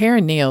 Your hair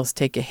and nails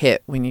take a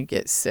hit when you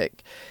get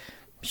sick.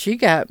 She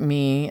got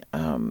me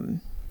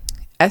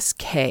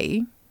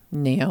SK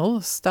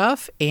nail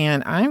stuff,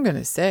 and I'm going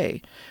to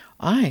say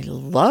I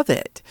love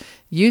it.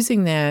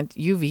 Using that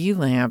UV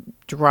lamp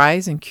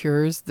dries and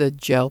cures the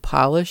gel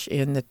polish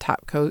in the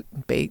top coat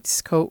and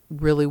base coat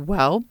really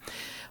well.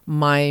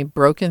 My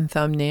broken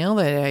thumbnail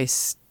that I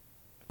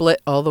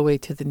split all the way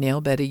to the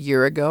nail bed a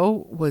year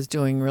ago was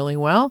doing really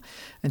well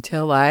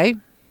until I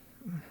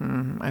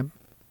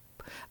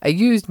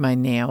used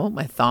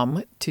my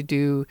thumb to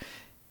do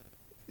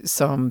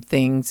some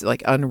things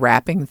like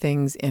unwrapping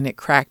things, and it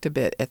cracked a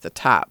bit at the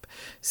top.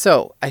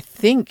 So I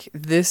think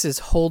this is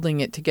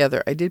holding it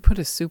together. I did put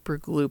a super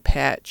glue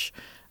patch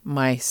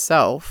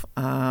myself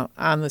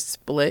on the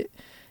split,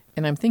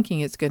 and I'm thinking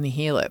it's going to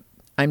heal it.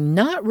 I'm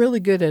not really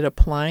good at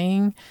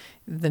applying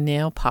the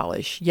nail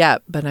polish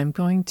yet, but I'm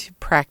going to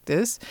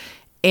practice,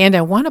 and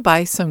I want to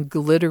buy some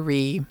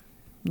glittery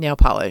nail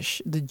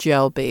polish, the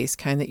gel base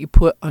kind that you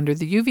put under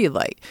the UV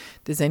light.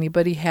 Does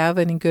anybody have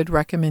any good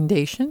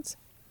recommendations?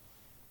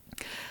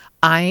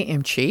 I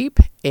am cheap,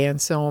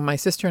 and so my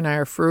sister and I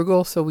are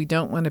frugal, so we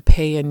don't want to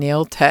pay a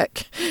nail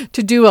tech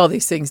to do all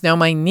these things. Now,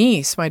 my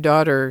niece, my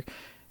daughter,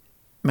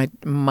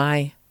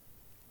 my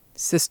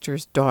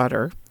sister's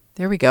daughter,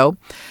 there we go.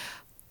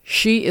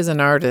 She is an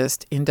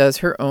artist and does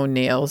her own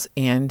nails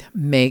and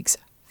makes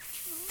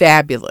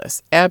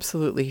fabulous,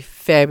 absolutely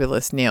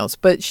fabulous nails.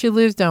 But she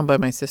lives down by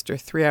my sister,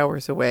 3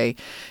 hours away.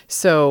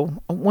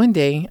 So one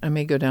day I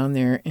may go down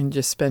there and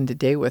just spend a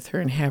day with her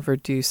and have her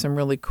do some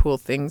really cool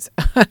things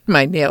on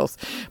my nails.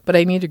 But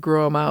I need to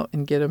grow them out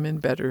and get them in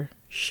better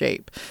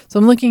shape. So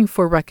I'm looking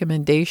for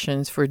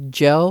recommendations for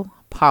gel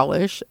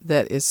polish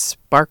that is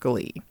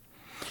sparkly.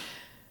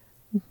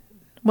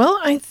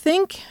 Well, I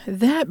think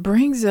that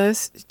brings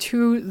us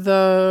to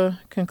the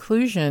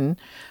conclusion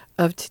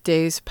of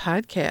today's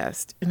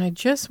podcast. And I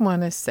just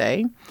want to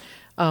say,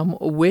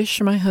 wish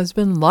my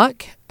husband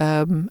luck.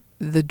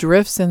 The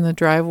drifts in the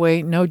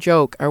driveway, no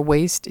joke, are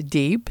waist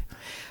deep.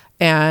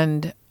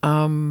 And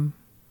the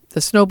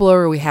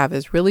snowblower we have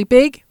is really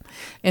big.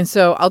 And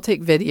so I'll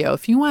take video.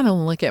 If you want to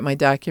look at my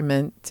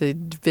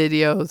documented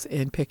videos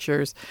and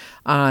pictures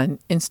on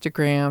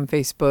Instagram,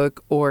 Facebook,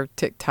 or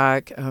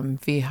TikTok,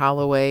 V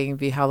Holloway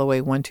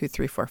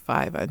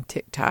 12345 on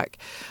TikTok,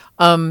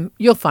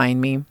 you'll find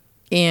me.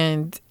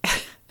 And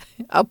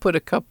I'll put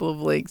a couple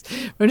of links.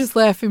 I'm just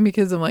laughing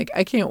because I'm like,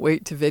 I can't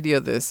wait to video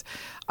this.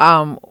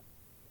 I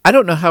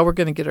don't know how we're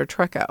going to get our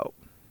truck out.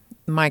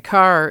 My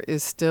car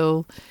is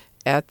still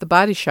at the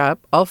body shop,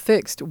 all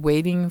fixed,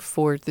 waiting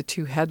for the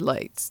 2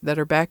 headlights that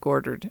are back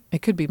ordered.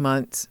 It could be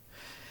months.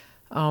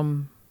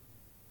 I'm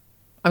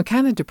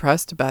kind of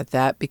depressed about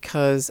that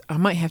because I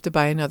might have to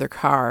buy another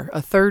car,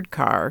 a third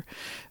car,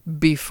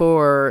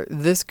 before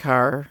this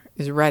car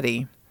is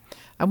ready.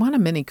 I want a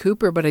Mini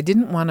Cooper, but I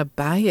didn't want to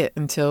buy it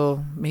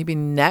until maybe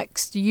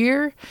next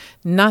year,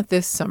 not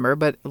this summer,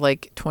 but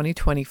like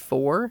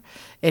 2024,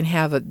 and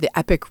have the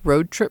epic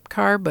road trip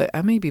car. But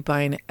I may be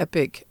buying an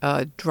epic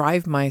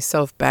drive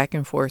myself back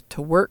and forth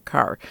to work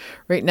car.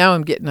 Right now,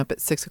 I'm getting up at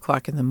 6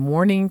 o'clock in the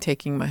morning,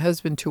 taking my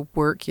husband to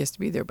work. He has to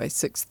be there by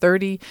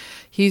 6:30.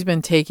 He's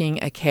been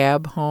taking a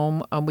cab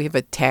home. We have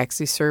a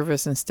taxi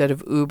service instead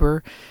of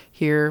Uber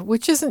here,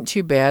 which isn't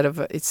too bad.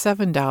 It's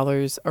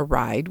 $7 a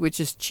ride, which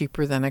is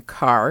cheaper than a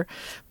car,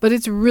 but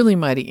it's really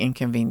mighty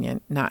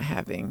inconvenient not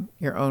having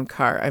your own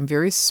car. I'm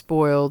very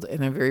spoiled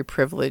and I'm very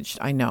privileged.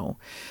 I know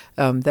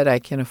that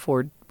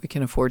we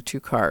can afford 2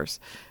 cars,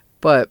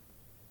 but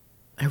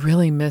I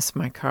really miss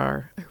my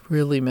car. I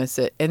really miss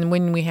it. And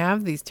when we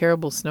have these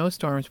terrible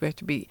snowstorms, we have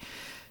to be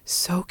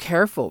so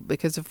careful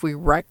because if we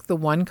wreck the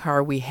one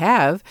car we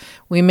have,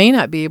 we may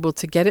not be able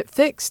to get it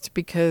fixed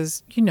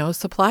because,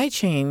 supply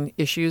chain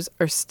issues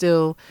are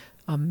still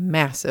a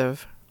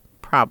massive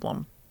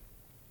problem.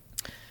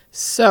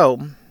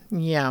 So,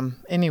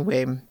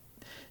 anyway,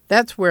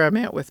 that's where I'm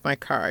at with my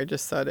car. I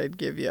just thought I'd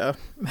give you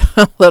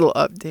a little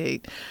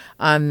update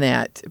on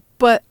that.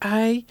 But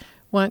I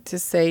want to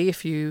say,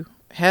 if you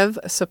have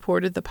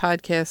supported the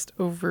podcast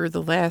over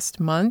the last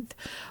month,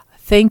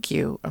 thank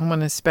you. I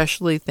want to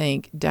especially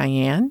thank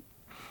Diane,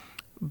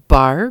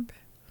 Barb,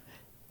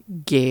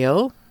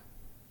 Gail,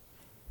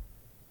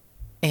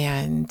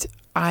 and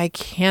I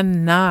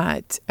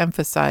cannot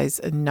emphasize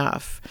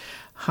enough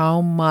how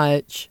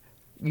much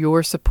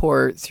your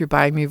support through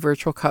buying me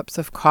virtual cups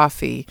of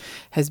coffee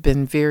has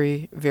been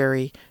very,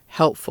 very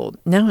helpful.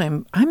 Now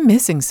I'm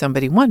missing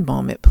somebody. One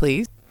moment,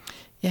 please.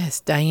 Yes,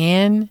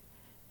 Diane,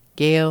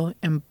 Gail,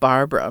 and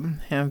Barbara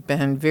have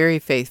been very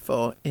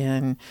faithful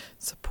in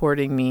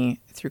supporting me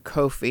through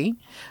Ko-fi.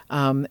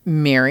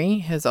 Mary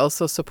has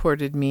also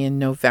supported me in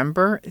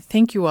November.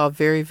 Thank you all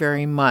very,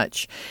 very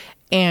much.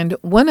 And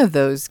one of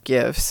those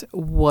gifts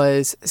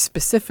was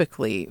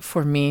specifically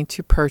for me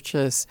to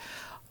purchase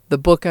the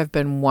book I've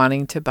been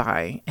wanting to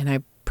buy, and I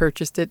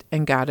purchased it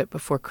and got it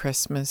before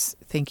Christmas.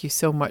 Thank you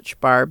so much,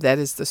 Barb. That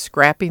is the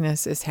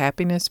Scrappiness is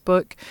Happiness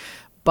book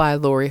by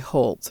Lori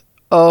Holt.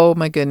 Oh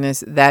my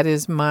goodness, that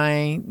is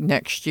my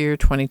next year,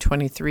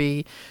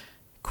 2023,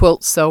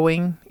 quilt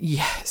sewing.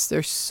 Yes,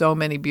 there's so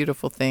many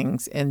beautiful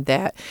things in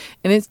that.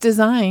 And it's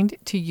designed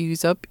to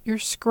use up your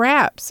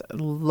scraps.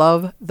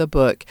 Love the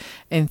book.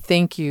 And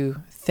thank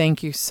you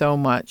so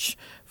much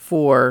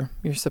for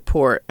your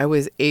support. I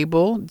was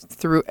able,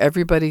 through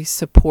everybody's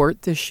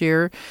support this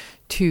year,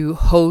 to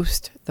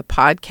host the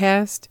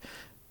podcast,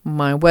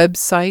 my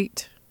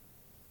website,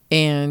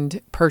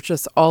 and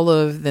purchase all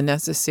of the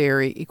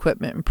necessary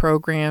equipment and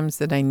programs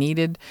that I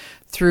needed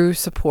through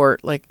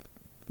support like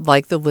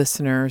the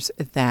listeners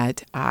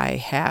that I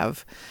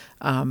have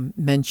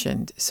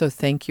mentioned. So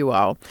thank you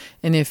all.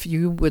 And if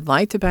you would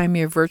like to buy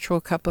me a virtual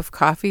cup of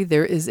coffee,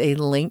 there is a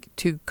link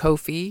to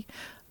Ko-fi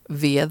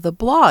via the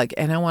blog.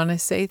 And I want to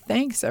say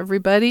thanks,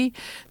 everybody.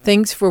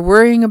 Thanks for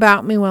worrying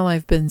about me while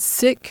I've been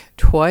sick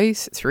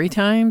three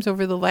times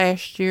over the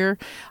last year.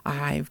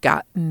 I've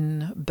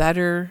gotten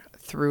better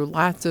through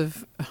lots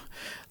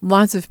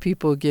of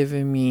people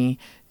giving me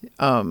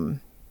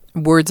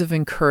words of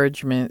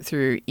encouragement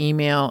through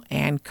email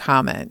and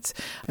comments.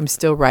 I'm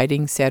still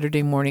writing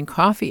Saturday Morning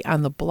Coffee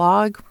on the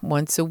blog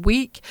once a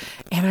week,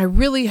 and I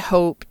really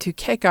hope to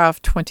kick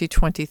off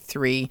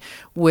 2023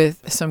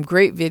 with some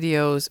great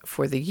videos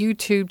for the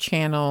YouTube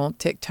channel,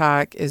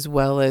 TikTok, as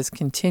well as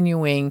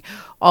continuing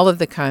all of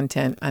the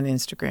content on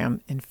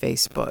Instagram and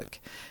Facebook.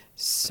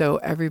 So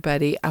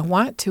everybody, I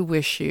want to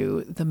wish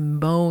you the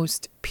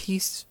most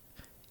peace,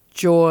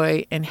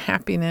 joy, and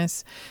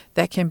happiness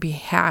that can be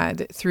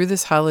had through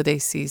this holiday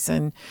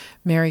season.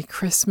 Merry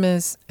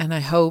Christmas, and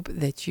I hope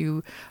that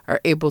you are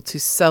able to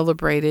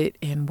celebrate it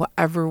in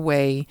whatever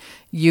way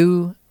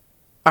you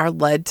are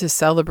led to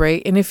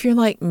celebrate. And if you're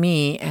like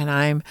me and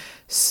I'm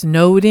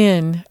snowed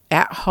in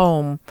at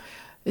home,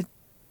 it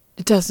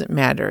doesn't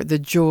matter. The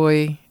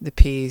joy, the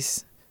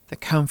peace, the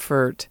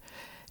comfort,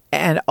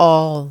 and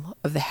all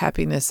of the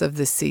happiness of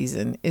this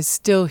season is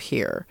still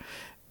here.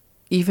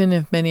 Even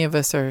if many of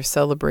us are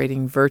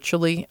celebrating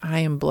virtually, I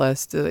am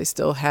blessed that I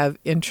still have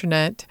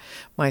internet.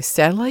 My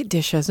satellite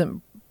dish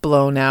hasn't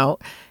blown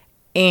out,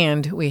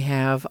 and we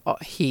have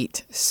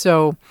heat.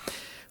 So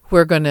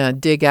we're going to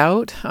dig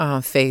out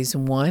phase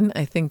 1,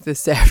 I think,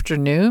 this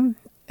afternoon,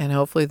 and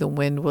hopefully the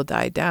wind will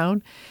die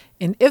down.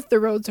 And if the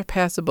roads are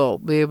passable,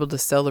 we'll be able to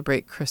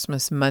celebrate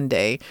Christmas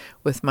Monday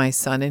with my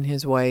son and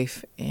his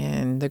wife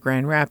in the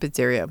Grand Rapids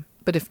area.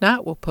 But if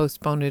not, we'll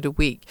postpone it a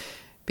week,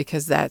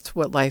 because that's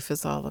what life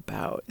is all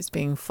about, is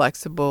being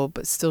flexible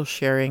but still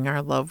sharing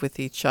our love with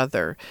each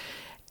other.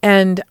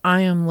 And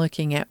I am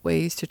looking at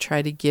ways to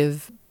try to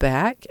give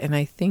back, and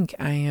I think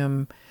I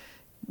am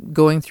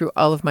going through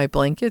all of my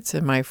blankets,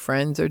 and my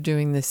friends are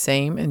doing the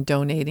same and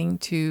donating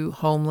to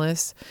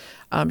homeless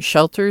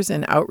shelters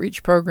and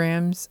outreach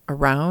programs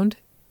around.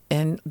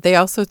 And they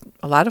also,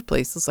 a lot of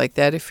places like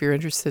that, if you're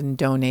interested in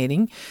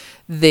donating,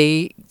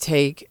 they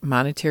take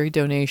monetary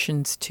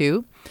donations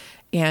too.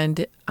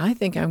 And I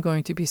think I'm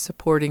going to be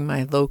supporting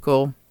my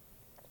local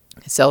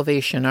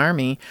Salvation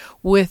Army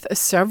with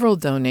several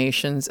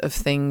donations of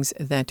things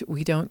that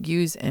we don't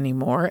use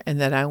anymore and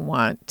that I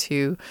want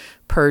to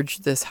purge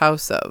this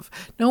house of.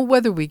 Now,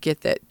 whether we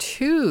get that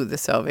to the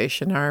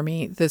Salvation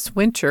Army this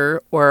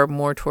winter or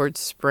more towards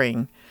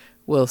spring,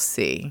 we'll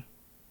see.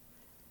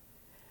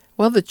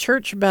 Well, the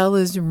church bell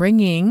is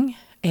ringing,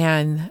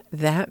 and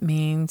that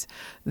means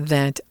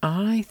that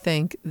I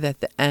think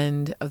that the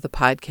end of the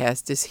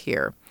podcast is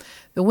here.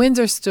 The winds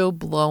are still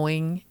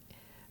blowing,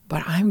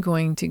 but I'm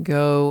going to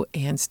go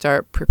and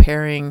start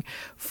preparing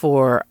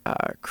for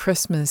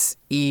Christmas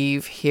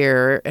Eve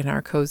here in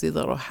our cozy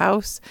little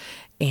house.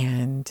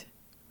 And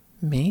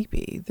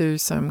maybe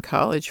there's some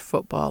college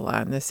football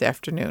on this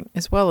afternoon,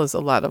 as well as a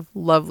lot of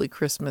lovely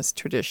Christmas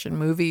tradition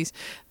movies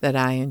that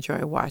I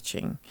enjoy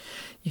watching.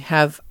 You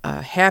have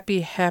a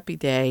happy, happy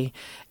day,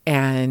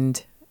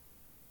 and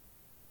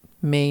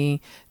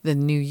may the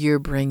new year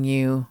bring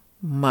you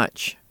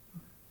much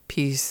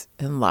peace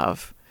and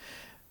love.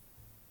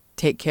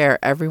 Take care,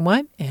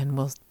 everyone, and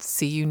we'll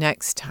see you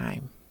next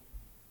time.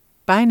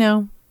 Bye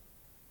now.